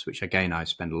transcendence, which again, I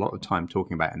spend a lot of time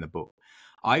talking about in the book,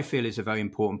 I feel is a very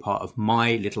important part of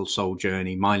my little soul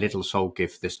journey, my little soul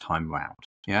gift this time round.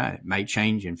 Yeah, it may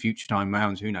change in future time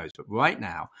rounds, who knows? But right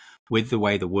now, with the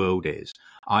way the world is,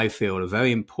 I feel a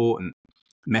very important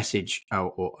message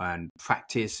and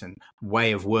practice and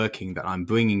way of working that I'm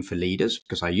bringing for leaders,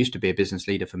 because I used to be a business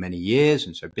leader for many years.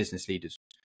 And so business leaders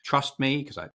trust me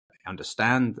because I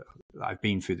understand that I've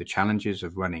been through the challenges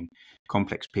of running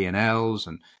complex P&Ls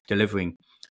and delivering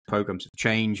programs of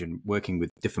change and working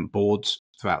with different boards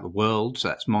throughout the world. So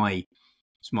it's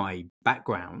my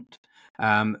background.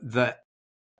 That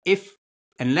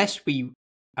unless we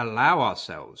allow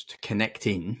ourselves to connect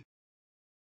in,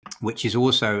 which is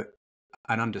also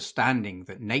an understanding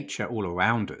that nature all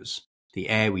around us, the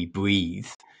air we breathe,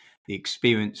 the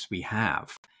experience we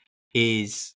have,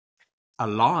 is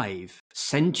alive,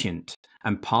 sentient,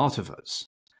 and part of us,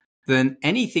 then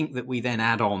anything that we then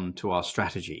add on to our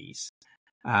strategies,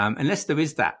 unless there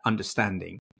is that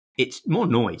understanding, it's more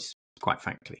noise, quite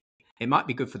frankly. It might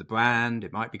be good for the brand,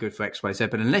 it might be good for X, Y, Z,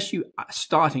 but unless you are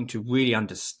starting to really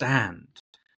understand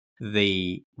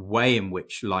the way in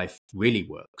which life really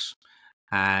works,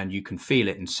 and you can feel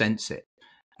it and sense it,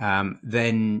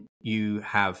 then you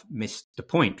have missed the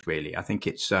point, really. I think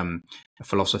it's a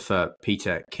philosopher,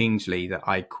 Peter Kingsley, that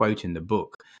I quote in the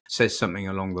book, says something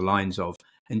along the lines of,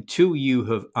 until you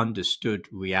have understood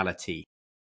reality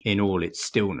in all its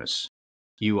stillness,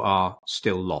 you are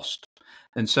still lost.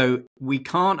 And so we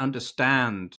can't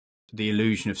understand the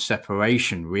illusion of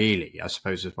separation, really, I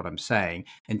suppose is what I'm saying,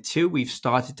 until we've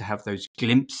started to have those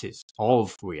glimpses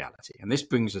of reality. And this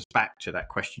brings us back to that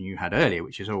question you had earlier,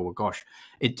 which is, oh, well, gosh,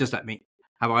 does that mean,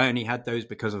 have I only had those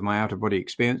because of my out-of-body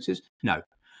experiences? No,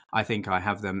 I think I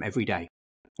have them every day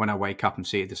when I wake up and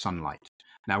see the sunlight.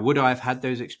 Now, would I have had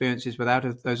those experiences without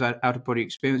those out-of-body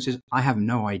experiences? I have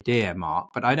no idea,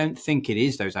 Mark, but I don't think it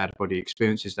is those out-of-body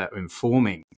experiences that are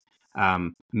informing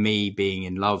me being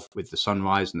in love with the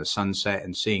sunrise and the sunset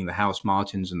and seeing the house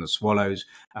martins and the swallows,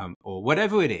 or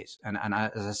whatever it is. And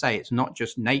as I say, it's not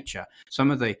just nature.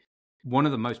 One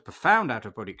of the most profound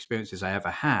out-of-body experiences I ever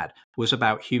had was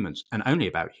about humans, and only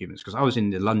about humans, because I was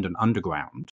in the London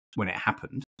Underground when it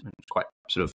happened. It was quite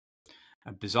sort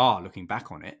of bizarre looking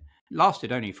back on it.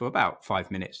 lasted only for about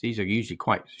 5 minutes. These are usually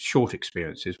quite short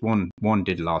experiences. One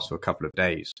did last for a couple of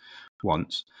days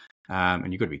once.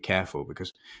 And you've got to be careful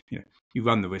because you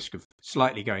run the risk of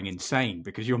slightly going insane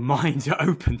because your minds are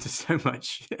open to so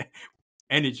much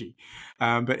energy.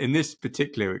 But in this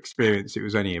particular experience, it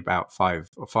was only about five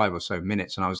or so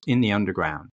minutes, and I was in the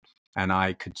underground, and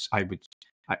I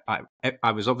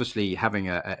was obviously having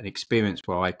an experience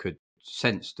where I could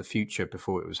sense the future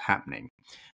before it was happening.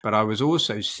 But I was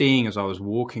also seeing, as I was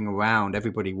walking around,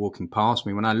 everybody walking past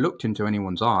me, when I looked into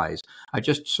anyone's eyes, I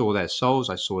just saw their souls.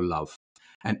 I saw love.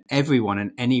 And everyone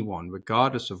and anyone,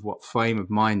 regardless of what frame of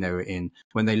mind they were in,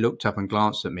 when they looked up and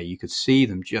glanced at me, you could see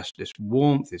them just this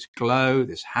warmth, this glow,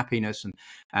 this happiness.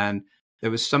 And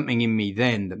there was something in me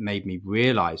then that made me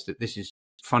realize that this is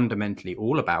fundamentally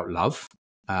all about love.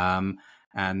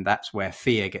 And that's where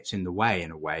fear gets in the way,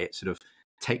 in a way. It sort of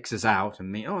takes us out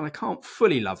and I can't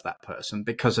fully love that person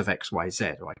because of X, Y,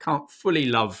 Z, or I can't fully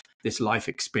love this life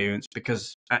experience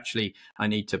because actually I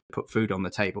need to put food on the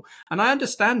table. And I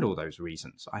understand all those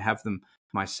reasons. I have them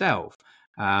myself.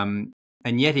 And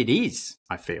yet it is,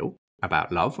 I feel,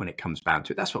 about love when it comes down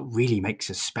to it. That's what really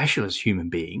makes us special as human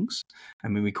beings. I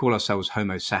mean, we call ourselves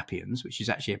Homo sapiens, which is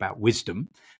actually about wisdom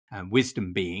and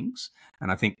wisdom beings.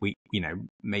 And I think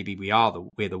maybe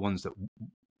we're the ones that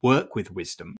work with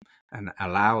wisdom and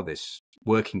allow this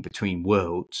working between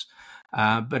worlds.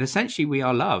 But essentially we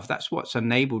are love. That's what's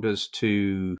enabled us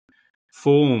to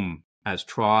form as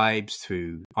tribes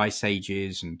through ice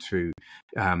ages and through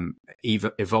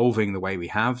evolving the way we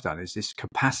have done, is this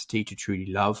capacity to truly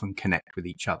love and connect with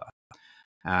each other.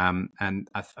 And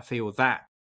I feel that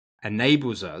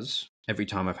enables us, every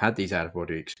time I've had these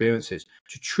out-of-body experiences,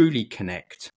 to truly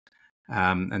connect.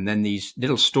 And then these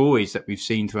little stories that we've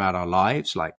seen throughout our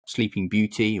lives, like Sleeping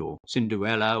Beauty or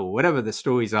Cinderella or whatever the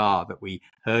stories are that we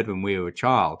heard when we were a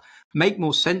child, make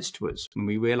more sense to us when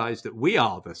we realize that we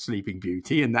are the Sleeping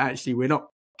Beauty and that actually we're not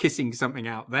kissing something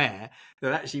out there,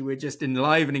 that actually we're just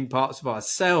enlivening parts of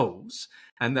ourselves,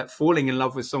 and that falling in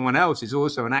love with someone else is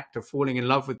also an act of falling in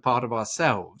love with part of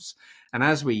ourselves. And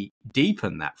as we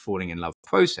deepen that falling in love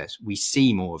process, we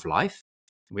see more of life,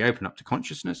 we open up to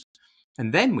consciousness,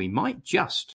 and then we might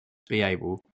just be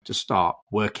able to start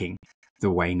working the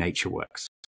way nature works.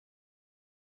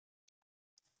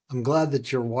 I'm glad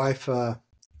that your wife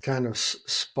kind of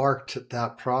sparked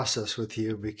that process with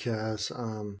you, because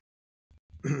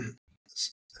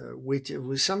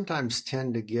we sometimes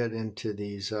tend to get into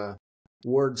these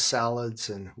word salads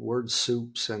and word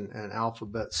soups and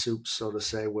alphabet soups, so to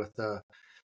say, with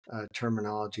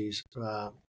terminologies.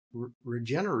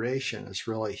 Regeneration is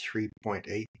really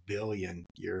 3.8 billion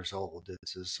years old.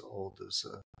 It's as old as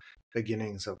the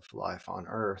beginnings of life on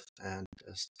Earth, and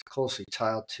it's closely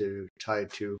tied to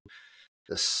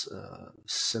this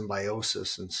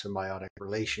symbiosis and symbiotic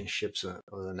relationships of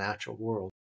the natural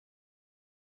world.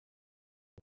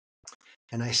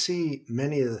 And I see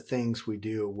many of the things we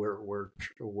do, we're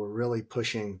really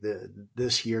pushing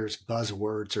this year's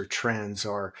buzzwords or trends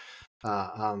are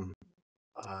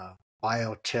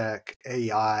biotech,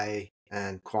 AI,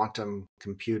 and quantum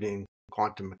computing,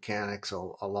 quantum mechanics, a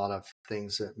lot of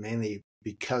things that mainly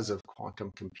because of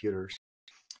quantum computers.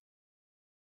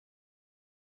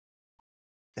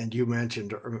 And you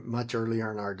mentioned much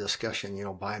earlier in our discussion,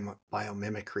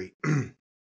 biomimicry.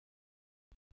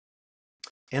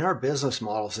 In our business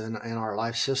models, in our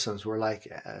life systems, we're like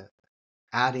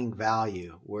adding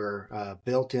value. We're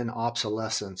built-in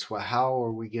obsolescence. Well, how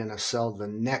are we going to sell the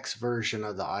next version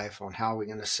of the iPhone? How are we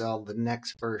going to sell the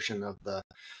next version of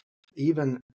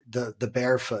even the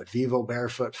barefoot, Vivo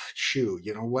barefoot shoe?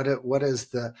 What is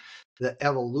the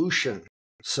evolution,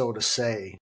 so to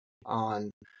say,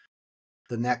 on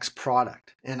the next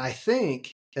product? And I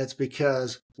think it's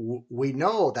because we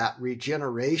know that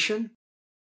regeneration,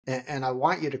 and I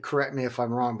want you to correct me if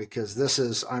I'm wrong,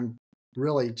 because I'm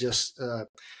really just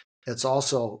it's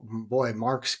also, boy,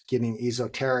 Mark's getting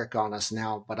esoteric on us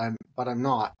now, but I'm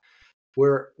not.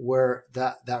 Where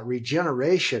that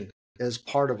regeneration is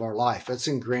part of our life. It's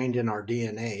ingrained in our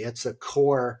DNA. It's a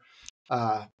core.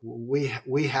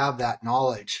 We have that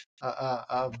knowledge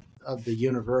of the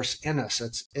universe in us.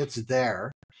 It's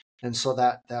there, and so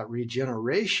that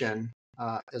regeneration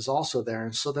is also there.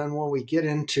 And so then when we get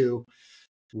into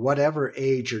whatever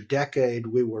age or decade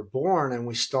we were born and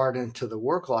we start into the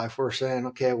work life, we're saying,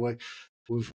 okay, we've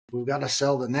got to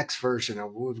sell the next version,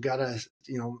 and we've got to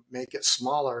make it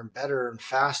smaller and better and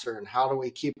faster. And how do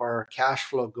we keep our cash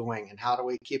flow going? And how do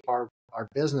we keep our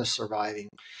business surviving?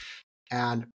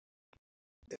 And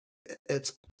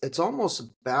it's almost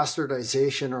a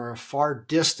bastardization or a far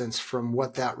distance from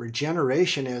what that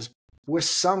regeneration is, with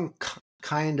some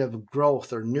kind of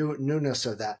growth or newness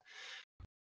of that.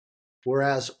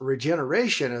 Whereas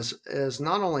regeneration is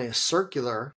not only a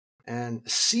circular and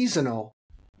seasonal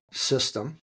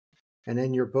system, and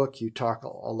in your book you talk a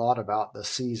lot about the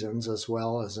seasons as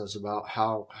well as about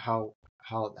how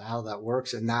that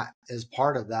works, and that is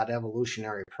part of that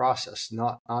evolutionary process.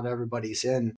 Not everybody's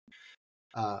in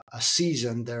a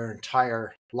season their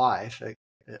entire life.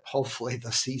 Hopefully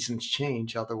the seasons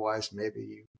change, otherwise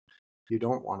maybe you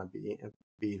don't want to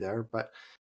be there. But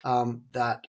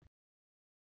that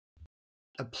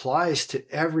applies to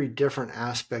every different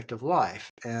aspect of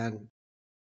life. And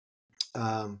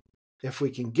if we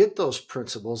can get those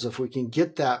principles, if we can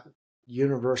get that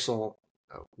universal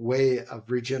way of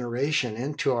regeneration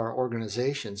into our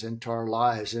organizations, into our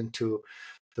lives, into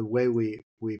the way we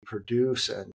produce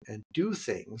and do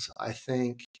things, I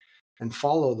think, and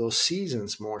follow those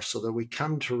seasons more, so that we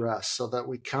come to rest, so that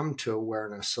we come to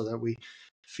awareness, so that we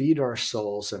feed our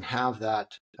souls and have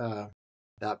that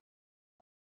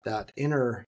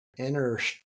inner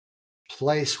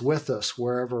place with us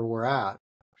wherever we're at.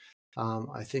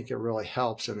 I think it really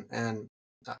helps. And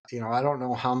I don't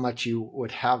know how much you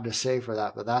would have to say for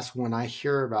that, but that's when I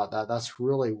hear about that, that's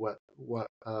really what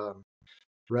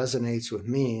resonates with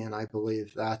me. And I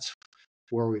believe that's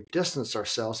where we've distanced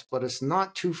ourselves, but it's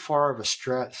not too far of a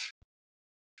stretch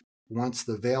once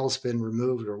the veil's been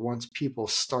removed, or once people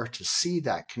start to see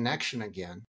that connection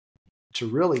again, to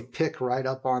really pick right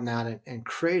up on that and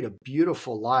create a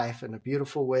beautiful life and a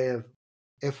beautiful way of,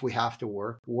 if we have to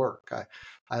work.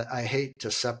 I hate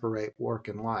to separate work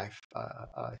and life.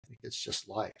 I think it's just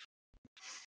life.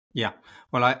 Yeah,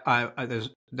 well, I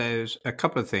there's a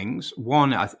couple of things.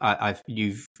 One,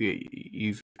 you've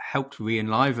helped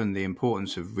re-enliven the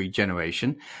importance of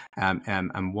regeneration,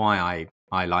 and why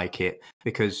I like it,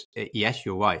 because yes,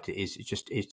 you're right.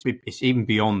 It's even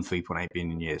beyond 3.8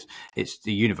 billion years. It's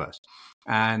the universe,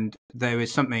 and there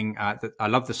is something that I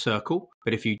love the circle.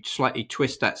 But if you slightly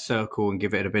twist that circle and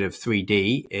give it a bit of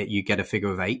 3D, you get a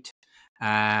figure of 8.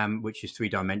 Which is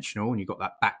 3-dimensional, and you've got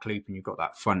that back loop and you've got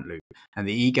that front loop. And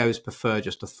the egos prefer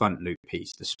just the front loop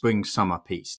piece, the spring summer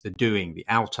piece, the doing, the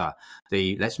outer,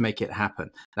 the let's make it happen.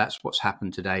 That's what's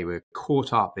happened today. We're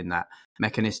caught up in that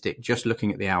mechanistic, just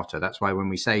looking at the outer. That's why when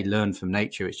we say learn from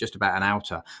nature, it's just about an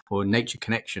outer, or nature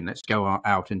connection. Let's go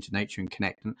out into nature and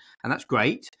connect. And that's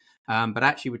great. But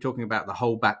actually, we're talking about the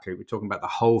whole back loop. We're talking about the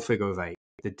whole figure of 8,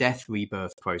 the death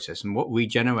rebirth process. And what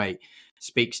regenerate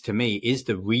speaks to me is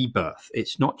the rebirth.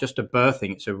 It's not just a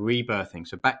birthing, it's a rebirthing.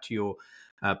 So back to your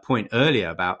point earlier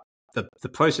about the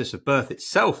process of birth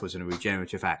itself was a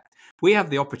regenerative act. We have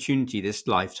the opportunity this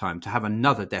lifetime to have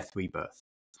another death rebirth.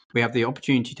 We have the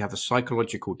opportunity to have a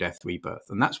psychological death rebirth.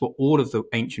 And that's what all of the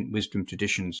ancient wisdom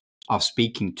traditions are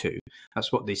speaking to.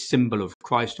 That's what the symbol of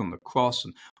Christ on the cross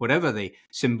and whatever the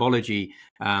symbology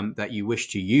that you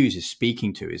wish to use is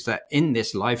speaking to, is that in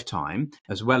this lifetime,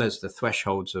 as well as the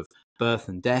thresholds of birth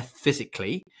and death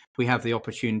physically, we have the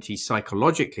opportunity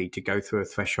psychologically to go through a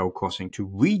threshold crossing to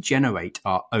regenerate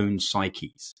our own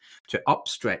psyches, to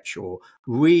upstretch or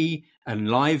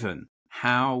re-enliven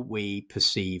how we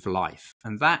perceive life.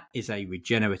 And that is a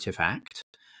regenerative act.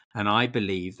 And I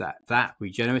believe that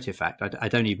regenerative act, I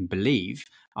don't even believe,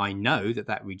 I know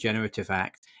that regenerative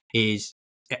act is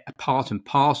a part and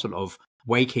parcel of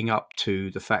waking up to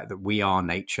the fact that we are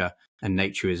nature and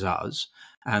nature is us,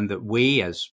 and that we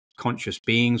as conscious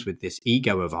beings with this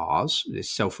ego of ours, this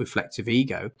self-reflective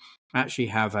ego, actually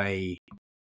have a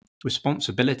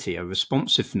responsibility, a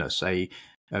responsiveness, a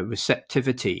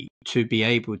receptivity to be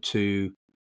able to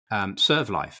serve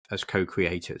life as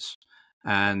co-creators,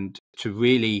 and to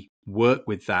really work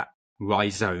with that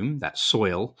rhizome, that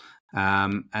soil.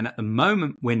 And at the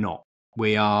moment, we're not.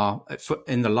 We are,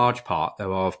 in the large part,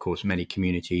 there are, of course, many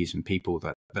communities and people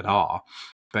that are,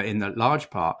 but in the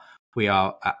large part, we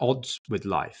are at odds with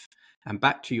life. And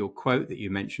back to your quote that you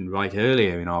mentioned right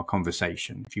earlier in our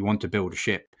conversation, if you want to build a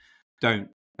ship, don't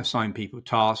assign people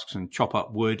tasks and chop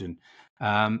up wood,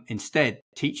 and instead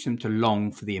teach them to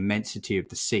long for the immensity of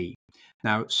the sea.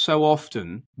 Now, so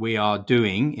often we are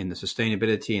doing in the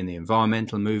sustainability and the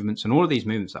environmental movements and all of these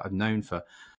movements that I've known for a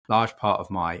large part of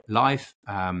my life,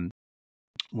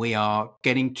 we are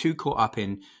getting too caught up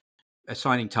in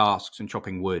assigning tasks and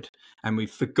chopping wood. And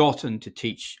we've forgotten to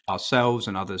teach ourselves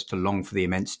and others to long for the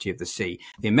immensity of the sea.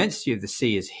 The immensity of the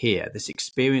sea is here. This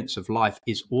experience of life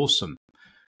is awesome.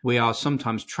 We are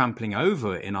sometimes trampling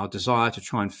over it in our desire to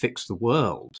try and fix the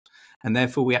world. And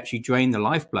therefore, we actually drain the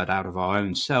lifeblood out of our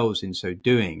own selves in so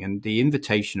doing. And the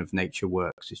invitation of nature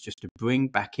works is just to bring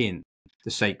back in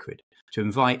the sacred, to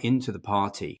invite into the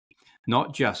party,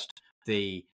 not just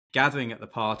the gathering at the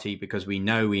party because we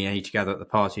know we need to gather at the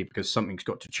party because something's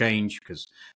got to change, because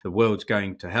the world's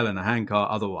going to hell in a handcart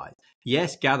otherwise.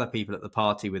 Yes, gather people at the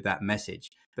party with that message.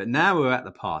 But now we're at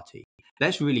the party.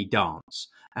 Let's really dance.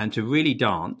 And to really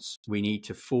dance, we need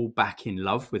to fall back in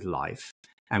love with life,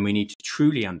 and we need to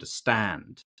truly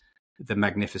understand the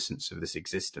magnificence of this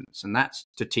existence. And that's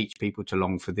to teach people to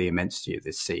long for the immensity of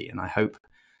this sea. And I hope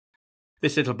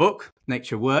this little book,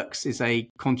 Nature Works, is a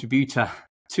contributor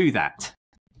to that.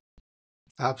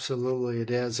 Absolutely,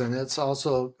 it is. And it's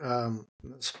also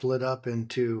split up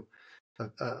into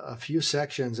a few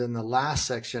sections. And the last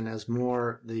section is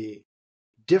more the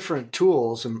different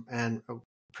tools and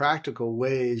practical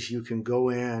ways you can go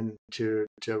in to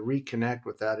reconnect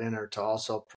with that inner, to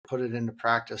also put it into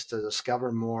practice, to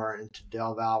discover more and to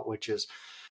delve out, which is,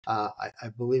 I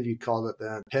believe you called it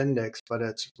the appendix, but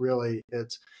it's really,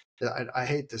 I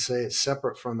hate to say it's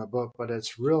separate from the book, but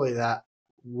it's really that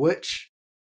which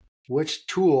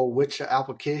tool, which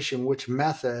application, which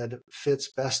method fits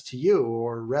best to you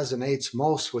or resonates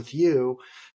most with you,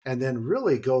 and then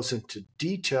really goes into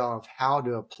detail of how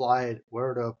to apply it,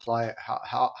 where to apply it,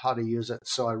 how to use it.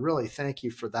 So I really thank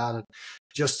you for that. And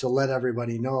just to let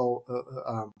everybody know,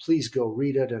 please go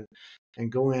read it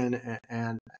and go in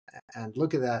and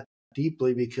look at that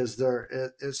deeply, because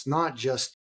it's not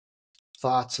just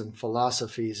thoughts and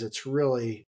philosophies. It's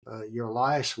really your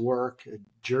life's work,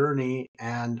 journey,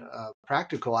 and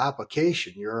practical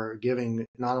application. You're giving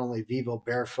not only Vivo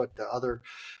Barefoot to other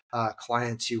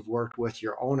clients you've worked with,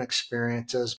 your own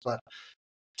experiences, but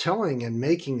telling and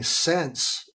making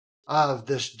sense of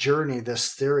this journey,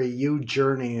 this theory you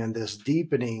journey, and this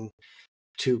deepening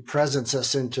to presence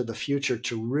us into the future,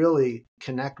 to really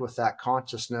connect with that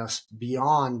consciousness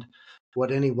beyond what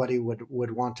anybody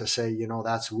would want to say,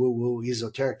 that's woo-woo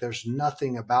esoteric. There's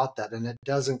nothing about that, and it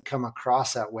doesn't come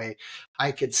across that way.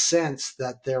 I could sense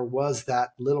that there was that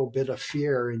little bit of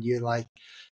fear, and you like,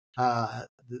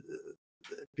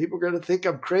 people are going to think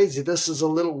I'm crazy. This is a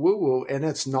little woo-woo, and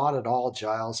it's not at all,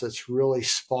 Giles. It's really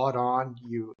spot on.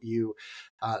 You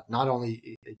not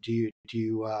only do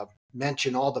you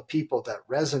mention all the people that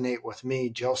resonate with me,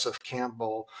 Joseph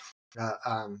Campbell,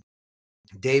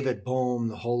 David Bohm,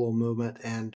 the Holo Movement,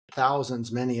 and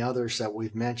thousands, many others that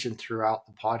we've mentioned throughout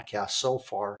the podcast so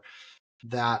far,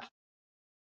 that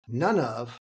none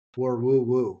of were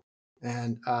woo-woo.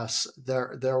 And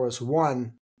there was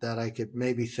one that I could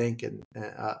maybe think, and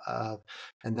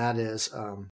that is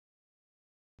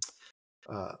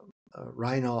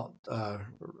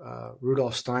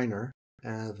Rudolf Steiner.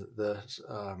 And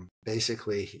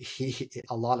basically,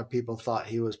 a lot of people thought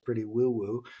he was pretty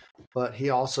woo-woo, but he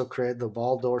also created the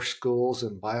Waldorf schools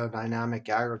and biodynamic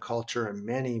agriculture and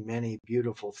many, many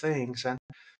beautiful things, and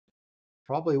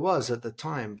probably was at the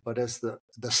time, but as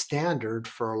the standard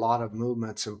for a lot of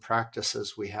movements and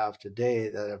practices we have today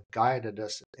that have guided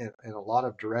us in a lot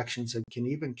of directions and can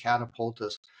even catapult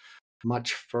us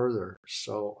much further.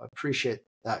 So I appreciate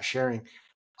that sharing.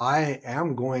 I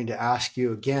am going to ask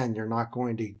you again, you're not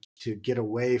going to get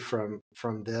away from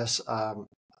this.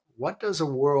 What does a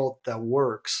world that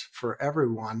works for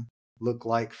everyone look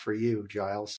like for you,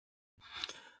 Giles?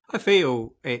 I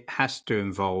feel it has to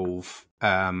involve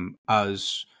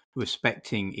us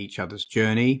respecting each other's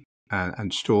journey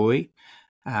and story,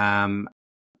 but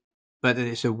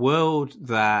it's a world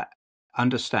that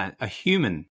understands a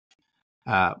human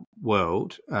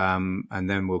world, and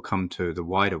then we'll come to the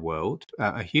wider world,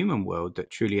 a human world that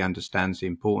truly understands the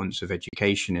importance of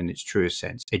education in its truest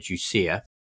sense, educia,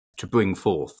 to bring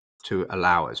forth, to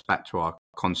allow us, back to our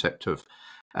concept of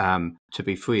to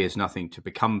be free is nothing, to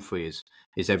become free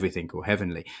is everything, or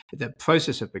heavenly. The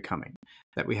process of becoming,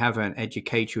 that we have an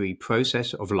educatory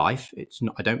process of life. It's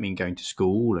not, I don't mean going to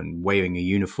school and wearing a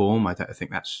uniform. I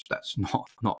think that's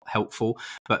not helpful,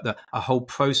 but a whole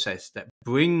process that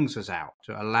brings us out,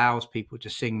 to allows people to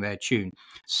sing their tune,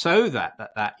 so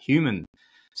that human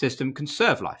system can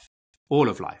serve life, all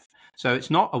of life. So it's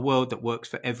not a world that works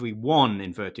for everyone,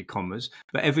 inverted commas,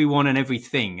 but everyone and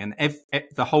everything, and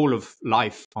the whole of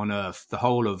life on Earth, the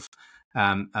whole of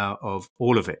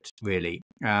all of it, really.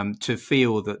 To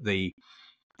feel that the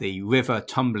river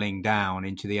tumbling down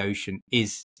into the ocean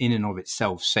is in and of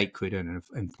itself sacred and an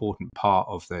important part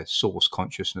of the source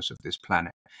consciousness of this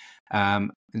planet.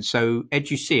 And so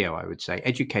educia, I would say,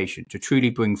 education, to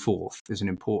truly bring forth, is an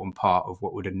important part of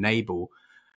what would enable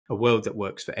a world that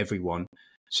works for everyone,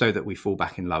 so that we fall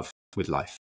back in love with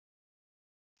life.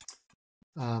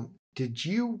 Did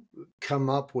you come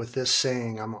up with this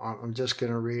saying? I'm just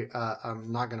going to read.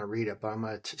 I'm not going to read it, but I'm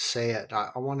going to say it.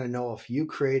 I want to know if you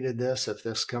created this, if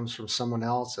this comes from someone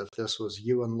else, if this was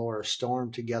you and Laura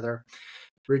Storm together.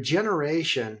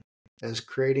 regeneration is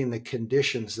creating the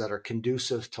conditions that are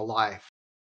conducive to life,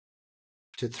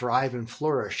 to thrive and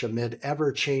flourish amid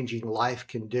ever-changing life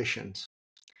conditions.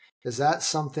 Is that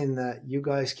something that you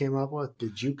guys came up with?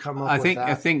 Did you come up with that?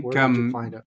 I think Where did you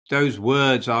find it? those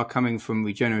words are coming from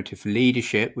Regenerative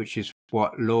Leadership, which is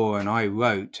what Laura and I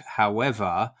wrote.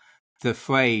 However, the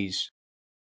phrase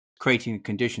creating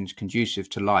conditions conducive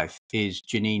to life is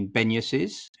Janine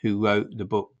Benyus's, who wrote the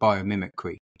book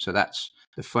Biomimicry. So that's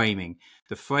the framing.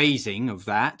 The phrasing of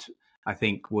that, I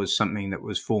think, was something that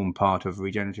was formed part of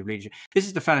regenerative leadership. This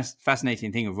is the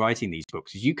fascinating thing of writing these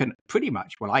books, is you can pretty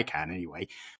much, well, I can anyway,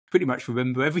 pretty much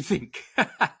remember everything.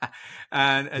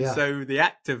 and so the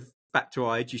act of, back to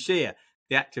our Edushia,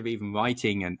 the act of even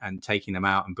writing and taking them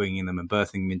out and bringing them and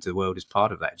birthing them into the world is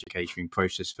part of that education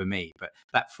process for me. But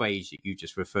that phrase that you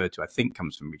just referred to, I think,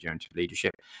 comes from regenerative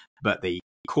leadership. But the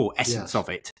core essence of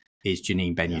it is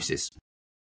Janine Benyus's.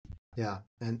 Yeah,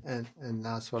 and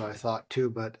that's what I thought too.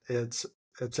 But it's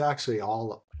actually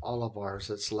all of ours.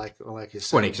 It's like you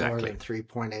said, more than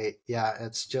 3.8. Yeah,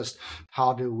 it's just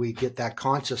how do we get that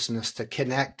consciousness to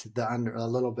connect a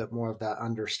little bit more of that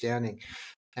understanding,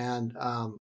 and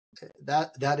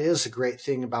that is a great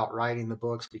thing about writing the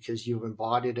books, because you've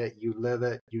embodied it, you live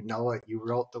it, you know it, you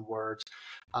wrote the words.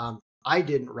 I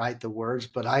didn't write the words,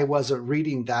 but I wasn't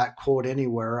reading that quote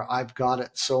anywhere. I've got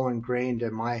it so ingrained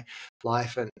in my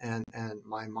life and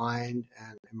my mind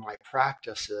and in my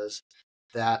practices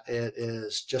that it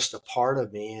is just a part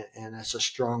of me, and it's a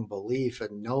strong belief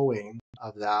and knowing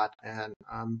of that. And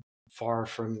I'm far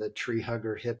from the tree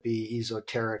hugger hippie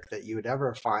esoteric that you would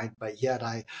ever find, but yet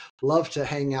I love to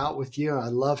hang out with you. I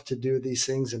love to do these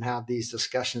things and have these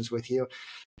discussions with you.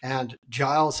 And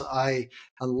Giles,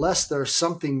 unless there's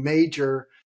something major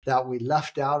that we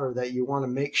left out or that you want to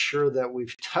make sure that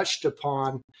we've touched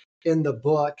upon in the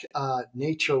book,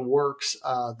 Nature Works,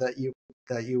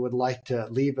 that you would like to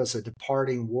leave as a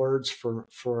departing words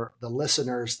for the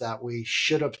listeners that we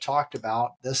should have talked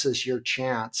about, this is your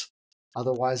chance.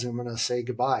 Otherwise, I'm going to say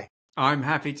goodbye. I'm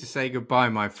happy to say goodbye,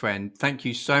 my friend. Thank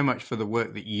you so much for the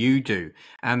work that you do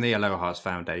and the ALOHAS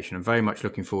Foundation. I'm very much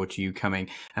looking forward to you coming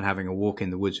and having a walk in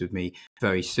the woods with me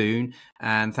very soon.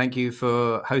 And thank you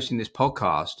for hosting this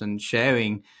podcast and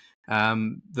sharing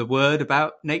the word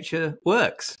about Nature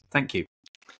Works. Thank you.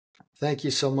 Thank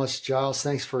you so much, Giles.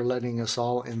 Thanks for letting us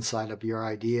all inside of your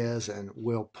ideas, and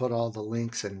we'll put all the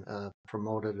links and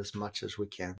promote it as much as we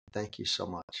can. Thank you so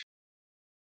much.